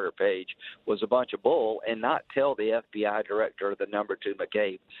against Carter Page, was a bunch of bull, and not tell the FBI director, the number 2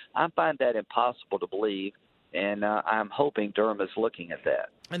 McCabe? I find that impossible to believe, and I'm hoping Durham is looking at that.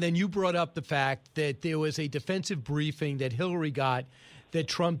 And then you brought up the fact that there was a defensive briefing that Hillary got that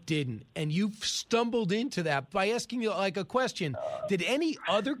Trump didn't. And you've stumbled into that by asking like a question. Did any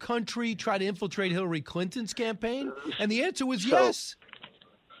other country try to infiltrate Hillary Clinton's campaign? And the answer was yes.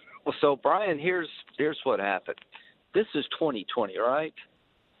 So Brian, here's what happened. This is 2020, right?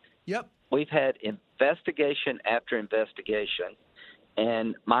 Yep. We've had investigation after investigation,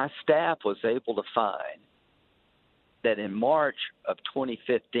 and my staff was able to find that in March of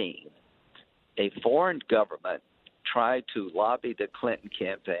 2015, a foreign government tried to lobby the Clinton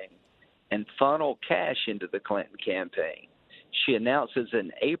campaign and funnel cash into the Clinton campaign. She announces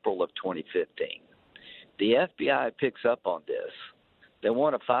in April of 2015. The FBI picks up on this. They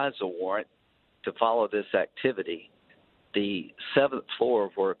want a FISA warrant to follow this activity. The 7th floor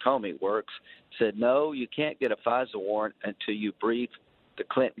of where Comey works said, no, you can't get a FISA warrant until you brief the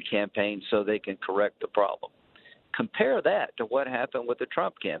Clinton campaign so they can correct the problem. Compare that to what happened with the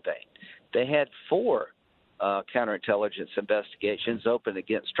Trump campaign. They had 4 counterintelligence investigations open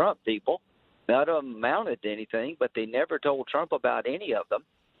against Trump people. None of them amounted to anything, but they never told Trump about any of them.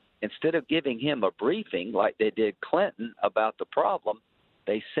 Instead of giving him a briefing like they did Clinton about the problem,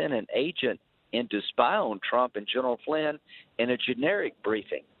 they sent an agent in to spy on Trump and General Flynn in a generic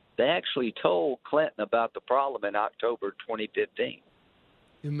briefing. They actually told Clinton about the problem in October 2015.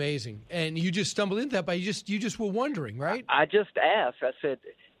 Amazing. And you just stumbled into that, but you just were wondering, right? I just asked. I said,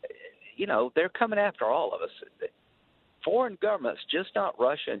 you know, they're coming after all of us. Foreign governments, just not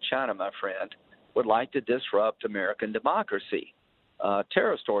Russia and China, my friend, would like to disrupt American democracy.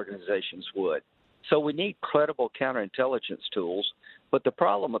 Terrorist organizations would. So we need credible counterintelligence tools. But the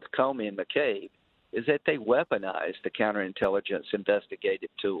problem with Comey and McCabe is that they weaponized the counterintelligence investigative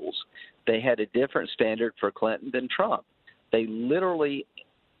tools. They had a different standard for Clinton than Trump. They literally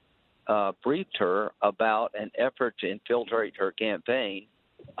briefed her about an effort to infiltrate her campaign.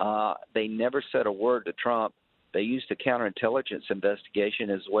 They never said a word to Trump. They used a counterintelligence investigation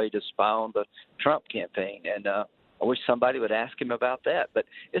as a way to spy on the Trump campaign. And I wish somebody would ask him about that. But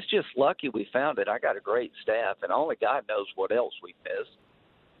it's just lucky we found it. I got a great staff, and only God knows what else we missed.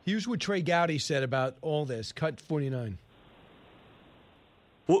 Here's what Trey Gowdy said about all this. Cut 49.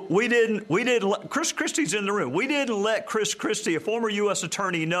 We didn't Chris Christie's in the room. We didn't let Chris Christie, a former U.S.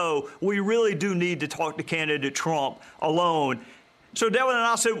 attorney, know we really do need to talk to candidate Trump alone. So Devin and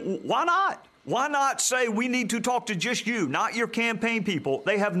I said, why not? Why not say we need to talk to just you, not your campaign people?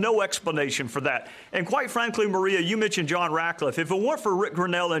 They have no explanation for that. And quite frankly, Maria, you mentioned John Ratcliffe. If it weren't for Rick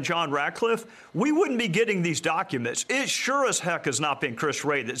Grenell and John Ratcliffe, we wouldn't be getting these documents. It sure as heck has not been Chris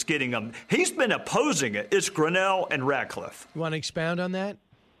Wray that's getting them. He's been opposing it. It's Grenell and Ratcliffe. You want to expound on that?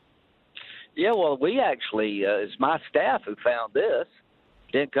 Yeah, well, we actually, it's my staff who found this.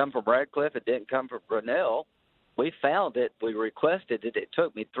 It didn't come from Ratcliffe. It didn't come from Grenell. We found it. We requested it. It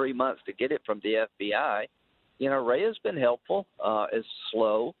took me 3 months to get it from the FBI. You know, Ray has been helpful. It's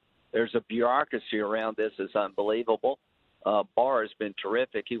slow. There's a bureaucracy around this that's unbelievable. Barr has been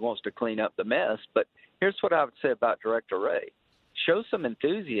terrific. He wants to clean up the mess. But here's what I would say about Director Ray. Show some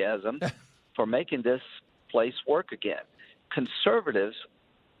enthusiasm for making this place work again. Conservatives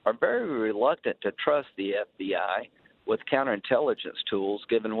are very reluctant to trust the FBI with counterintelligence tools,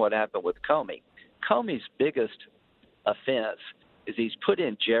 given what happened with Comey. Comey's biggest offense is he's put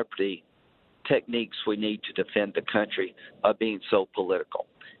in jeopardy techniques we need to defend the country by being so political.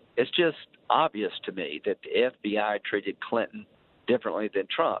 It's just obvious to me that the FBI treated Clinton differently than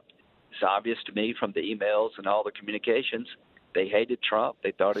Trump. It's obvious to me from the emails and all the communications. They hated Trump.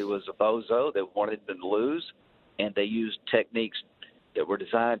 They thought he was a bozo. They wanted him to lose, and they used techniques that were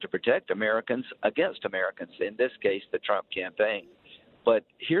designed to protect Americans against Americans, in this case, the Trump campaign. But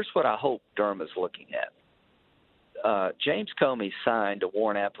here's what I hope Durham is looking at. James Comey signed a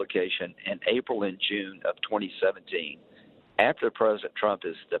warrant application in April and June of 2017, after President Trump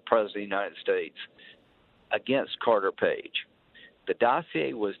is the President of the United States, against Carter Page. The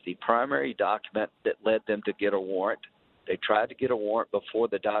dossier was the primary document that led them to get a warrant. They tried to get a warrant before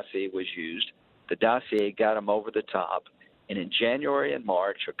the dossier was used. The dossier got them over the top. And in January and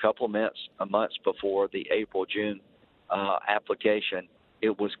March, a couple of months before the April-June application,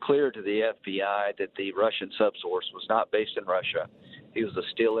 it was clear to the FBI that the Russian subsource was not based in Russia. He was a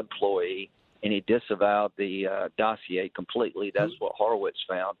Steele employee, and he disavowed the dossier completely. That's what Horowitz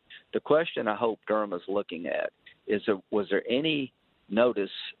found. The question I hope Durham is looking at is, was there any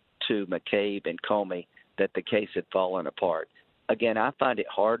notice to McCabe and Comey that the case had fallen apart. Again, I find it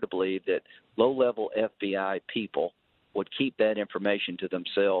hard to believe that low-level FBI people would keep that information to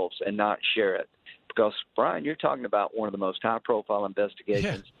themselves and not share it. Because, Brian, you're talking about one of the most high-profile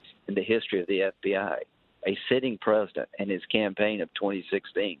investigations in the history of the FBI, a sitting president and his campaign of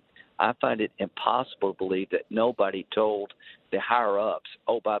 2016. I find it impossible to believe that nobody told the higher-ups,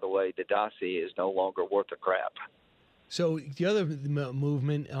 oh, by the way, the dossier is no longer worth a crap. So the other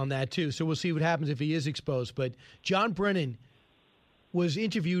movement on that, too, so we'll see what happens if he is exposed. But John Brennan was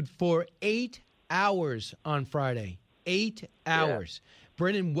interviewed for 8 hours on Friday. 8 hours. Yeah.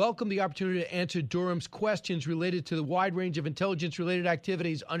 Brennan welcomed the opportunity to answer Durham's questions related to the wide range of intelligence-related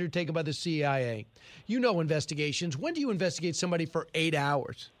activities undertaken by the CIA. You know investigations. When do you investigate somebody for 8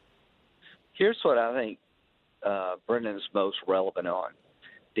 hours? Here's what I think Brennan's most relevant on.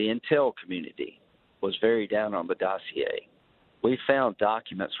 The intel community was very down on the dossier. We found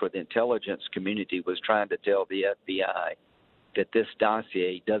documents where the intelligence community was trying to tell the FBI that this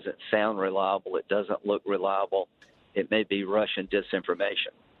dossier doesn't sound reliable, it doesn't look reliable, it may be Russian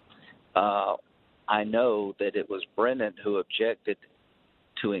disinformation. I know that it was Brennan who objected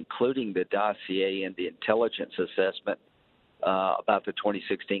to including the dossier in the intelligence assessment about the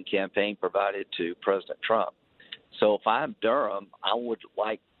 2016 campaign provided to President Trump. So if I'm Durham, I would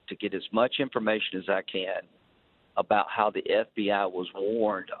like to get as much information as I can about how the FBI was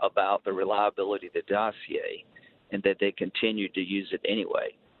warned about the reliability of the dossier and that they continued to use it anyway.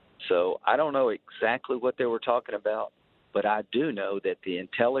 So I don't know exactly what they were talking about, but I do know that the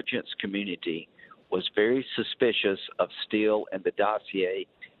intelligence community was very suspicious of Steele and the dossier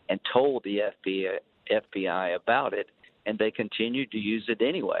and told the FBI about it, and they continued to use it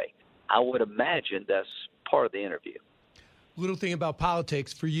anyway. I would imagine that's part of the interview. Little thing about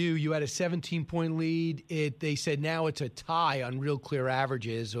politics. For you, you had a 17-point lead. They said now it's a tie on Real Clear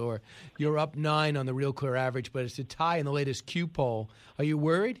averages, or you're up 9 on the Real Clear average, but it's a tie in the latest Q poll. Are you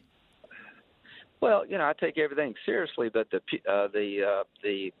worried? Well, you know, I take everything seriously, but the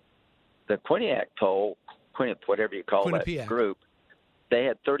Quinnipiac poll, whatever you call that group, they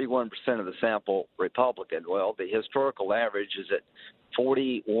had 31% of the sample Republican. Well, the historical average is at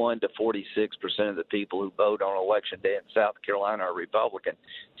 41 to 46% of the people who vote on Election Day in South Carolina are Republican.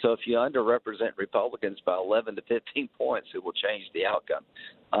 So if you underrepresent Republicans by 11 to 15 points, it will change the outcome.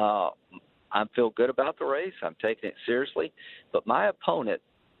 I feel good about the race. I'm taking it seriously. But my opponent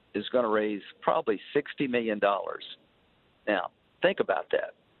is going to raise probably $60 million. Now, think about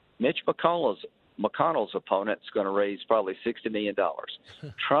that. Mitch McConnell's opponent is going to raise probably $60 million.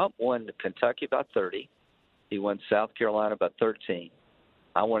 Trump won Kentucky by 30. He won South Carolina by 13.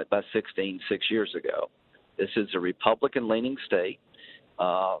 I won it by 16 6 years ago. This is a Republican-leaning state.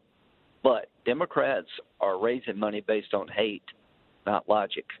 But Democrats are raising money based on hate, not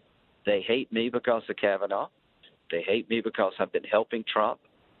logic. They hate me because of Kavanaugh. They hate me because I've been helping Trump.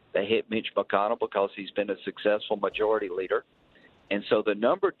 They hate Mitch McConnell because he's been a successful majority leader. And so the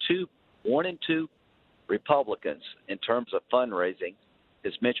number 1 and 2 Republicans in terms of fundraising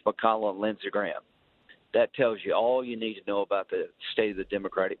is Mitch McConnell and Lindsey Graham. That tells you all you need to know about the state of the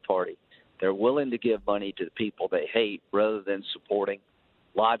Democratic Party. They're willing to give money to the people they hate rather than supporting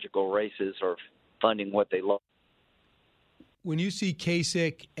logical races or funding what they love. When you see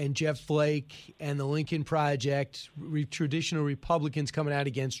Kasich and Jeff Flake and the Lincoln Project, traditional Republicans coming out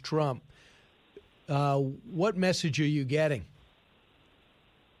against Trump, what message are you getting?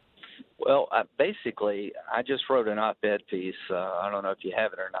 Well, basically, I just wrote an op-ed piece. I don't know if you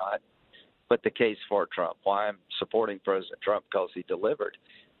have it or not, but the case for Trump, why I'm supporting President Trump because he delivered.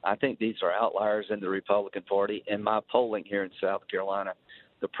 I think these are outliers in the Republican Party. In my polling here in South Carolina,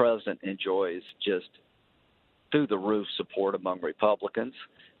 the president enjoys just through-the-roof support among Republicans.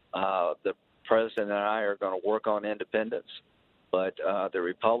 The president and I are going to work on independence, but the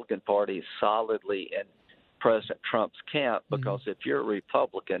Republican Party is solidly in President Trump's camp because if you're a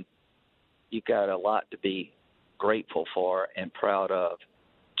Republican, you got a lot to be grateful for and proud of.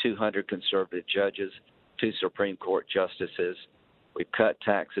 200 conservative judges, 2 Supreme Court justices. We've cut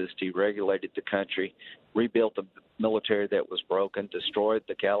taxes, deregulated the country, rebuilt the military that was broken, destroyed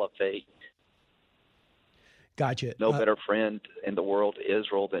the caliphate. Gotcha. No better friend in the world to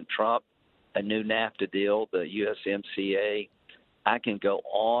Israel than Trump. A new NAFTA deal, the USMCA. I can go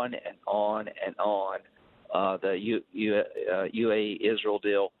on and on and on. The UAE-Israel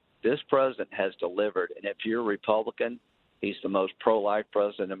deal. This president has delivered, and if you're a Republican, he's the most pro-life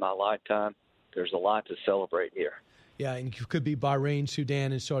president in my lifetime. There's a lot to celebrate here. Yeah, and it could be Bahrain,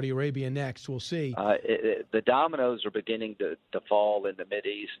 Sudan, and Saudi Arabia next. We'll see. The dominoes are beginning to fall in the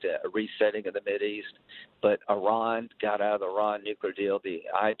Mideast, resetting in the Mideast. But Iran got out of the Iran nuclear deal. The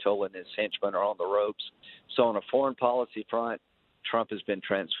Ayatollah and his henchmen are on the ropes. So on a foreign policy front, Trump has been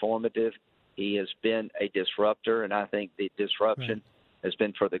transformative. He has been a disruptor, and I think the disruption has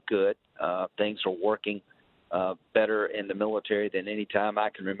been for the good. Things are working better in the military than any time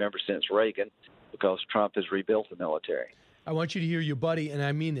I can remember since Reagan, because Trump has rebuilt the military. I want you to hear your buddy, and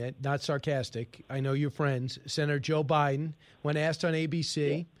I mean it, not sarcastic. I know you're friends. Senator Joe Biden, when asked on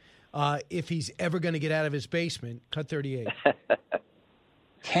ABC if he's ever going to get out of his basement, cut 38.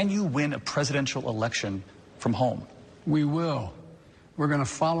 Can you win a presidential election from home? We will. We're going to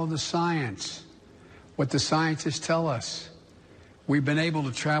follow the science, what the scientists tell us. We've been able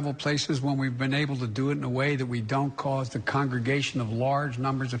to travel places when we've been able to do it in a way that we don't cause the congregation of large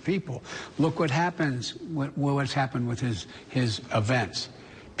numbers of people. Look what happens, what's happened with his events.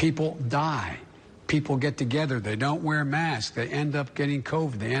 People die. People get together. They don't wear masks. They end up getting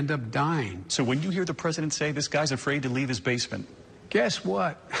COVID. They end up dying. So when you hear the president say this guy's afraid to leave his basement, guess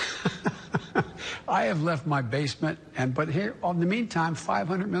what? I have left my basement, but here, in the meantime,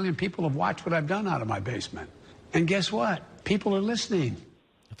 500 million people have watched what I've done out of my basement. And guess what? People are listening.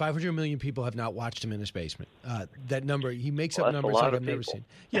 500 million people have not watched him in his basement. That number, he makes up numbers like I've never seen.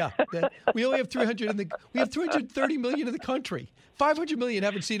 Yeah, we only have 330 million in the country. 500 million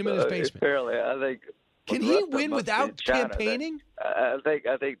haven't seen him in his basement. Apparently, I think. Can he win without campaigning? I think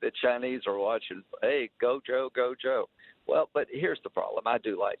the Chinese are watching. Hey, go Joe, go Joe. Well, but here's the problem. I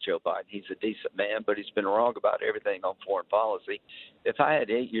do like Joe Biden. He's a decent man, but he's been wrong about everything on foreign policy. If I had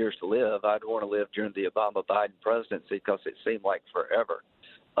 8 years to live, I'd want to live during the Obama-Biden presidency because it seemed like forever.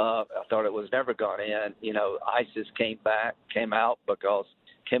 I thought it was never going to end. You know, ISIS came about because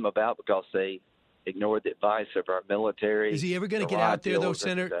they ignored the advice of our military. Is he ever going to get out there, though,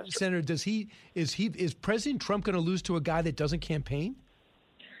 Senator? Is President Trump going to lose to a guy that doesn't campaign?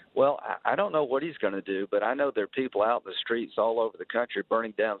 Well, I don't know what he's going to do, but I know there are people out in the streets all over the country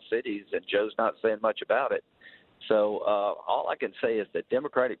burning down cities, and Joe's not saying much about it. So all I can say is the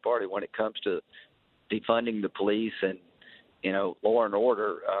Democratic Party, when it comes to defunding the police and, you know, law and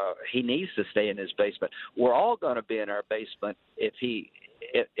order, he needs to stay in his basement. We're all going to be in our basement if we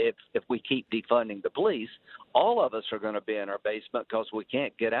keep defunding the police. All of us are going to be in our basement because we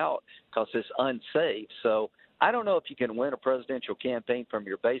can't get out because it's unsafe. So I don't know if you can win a presidential campaign from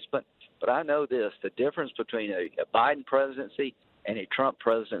your basement, but I know this: the difference between a Biden presidency and a Trump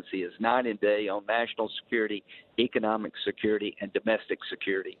presidency is night and day on national security, economic security, and domestic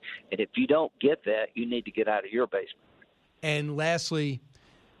security. And if you don't get that, you need to get out of your basement. And lastly,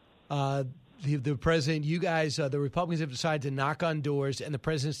 the president, you guys, the Republicans have decided to knock on doors, and the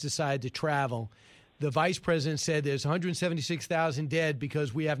president's decided to travel. The vice president said there's 176,000 dead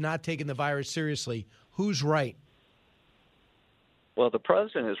because we have not taken the virus seriously. Who's right? Well, the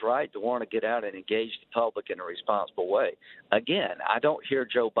president is right to want to get out and engage the public in a responsible way. Again, I don't hear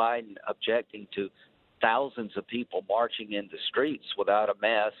Joe Biden objecting to thousands of people marching in the streets without a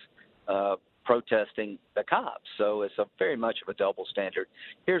mask protesting the cops. So it's very much of a double standard.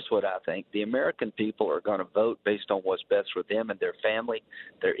 Here's what I think. The American people are going to vote based on what's best for them and their family,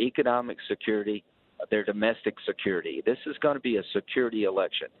 their economic security, their domestic security. This is going to be a security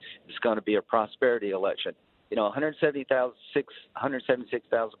election. It's going to be a prosperity election. You know,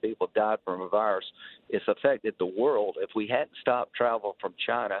 176,000 people died from a virus. It's affected the world. If we hadn't stopped travel from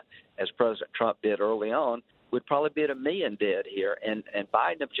China, as President Trump did early on, we'd probably be at 1 million dead here. And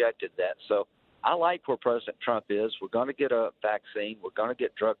Biden objected that. So I like where President Trump is. We're going to get a vaccine. We're going to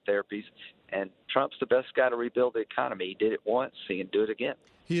get drug therapies. And Trump's the best guy to rebuild the economy. He did it once. He can do it again.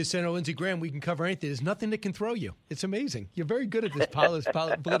 He is Senator Lindsey Graham. We can cover anything. There's nothing that can throw you. It's amazing. You're very good at this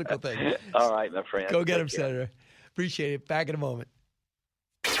political thing. All right, my friend. Go get him, Senator. Appreciate it. Back in a moment.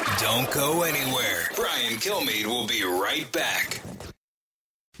 Don't go anywhere. Brian Kilmeade will be right back.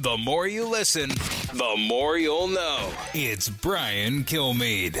 The more you listen, the more you'll know. It's Brian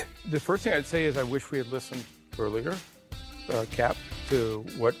Kilmeade. The first thing I'd say is I wish we had listened earlier, Cap, to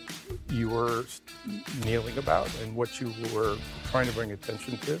what you were kneeling about and what you were trying to bring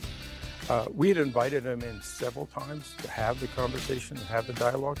attention to. We had invited him in several times to have the conversation and have the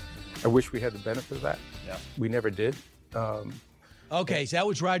dialogue. I wish we had the benefit of that. Yeah. We never did. Okay, so that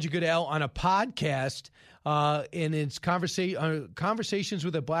was Roger Goodell on a podcast in its Conversations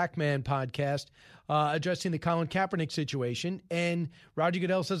with a Black Man podcast addressing the Colin Kaepernick situation. And Roger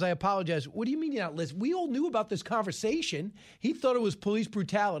Goodell says, I apologize. What do you mean you're not listening? We all knew about this conversation. He thought it was police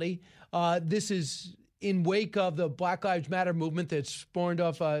brutality. This is in wake of the Black Lives Matter movement that spawned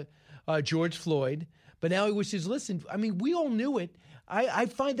off George Floyd. but now he wishes listened. I mean, we all knew it. I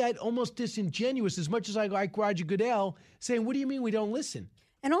find that almost disingenuous as much as I like Roger Goodell saying, what do you mean we don't listen?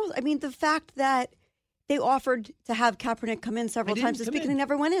 And also, I mean, the fact that they offered to have Kaepernick come in several times to speak and he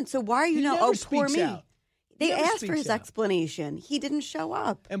never went in. So why are you now, oh, poor me? They asked for his explanation. He didn't show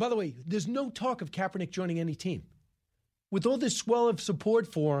up. And by the way, there's no talk of Kaepernick joining any team. With all this swell of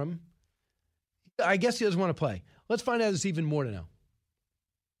support for him, I guess he doesn't want to play. Let's find out there's even more to know.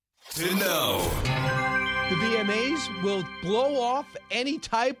 To know. The VMAs will blow off any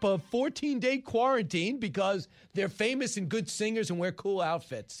type of 14-day quarantine because they're famous and good singers and wear cool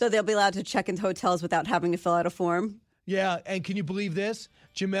outfits. So they'll be allowed to check into hotels without having to fill out a form? Yeah, and can you believe this?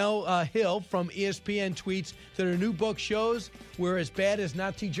 Jamel Hill from ESPN tweets that her new book shows we're as bad as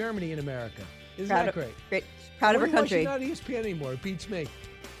Nazi Germany in America. Isn't that great? Great. Proud of her country. She's not ESPN anymore. It beats me.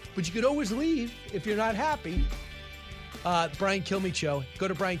 But you could always leave if you're not happy. Brian Kilmeade Show. Go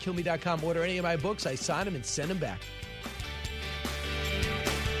to briankilmeade.com. Order any of my books. I sign them and send them back.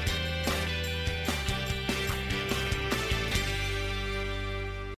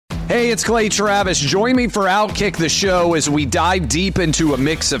 Hey, it's Clay Travis. Join me for Outkick the Show as we dive deep into a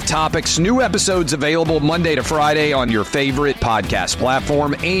mix of topics. New episodes available Monday to Friday on your favorite podcast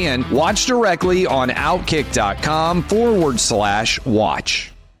platform and watch directly on Outkick.com/watch.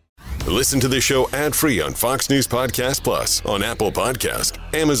 Listen to the show ad-free on Fox News Podcast Plus, on Apple Podcast,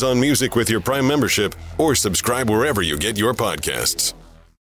 Amazon Music with your Prime membership, or subscribe wherever you get your podcasts.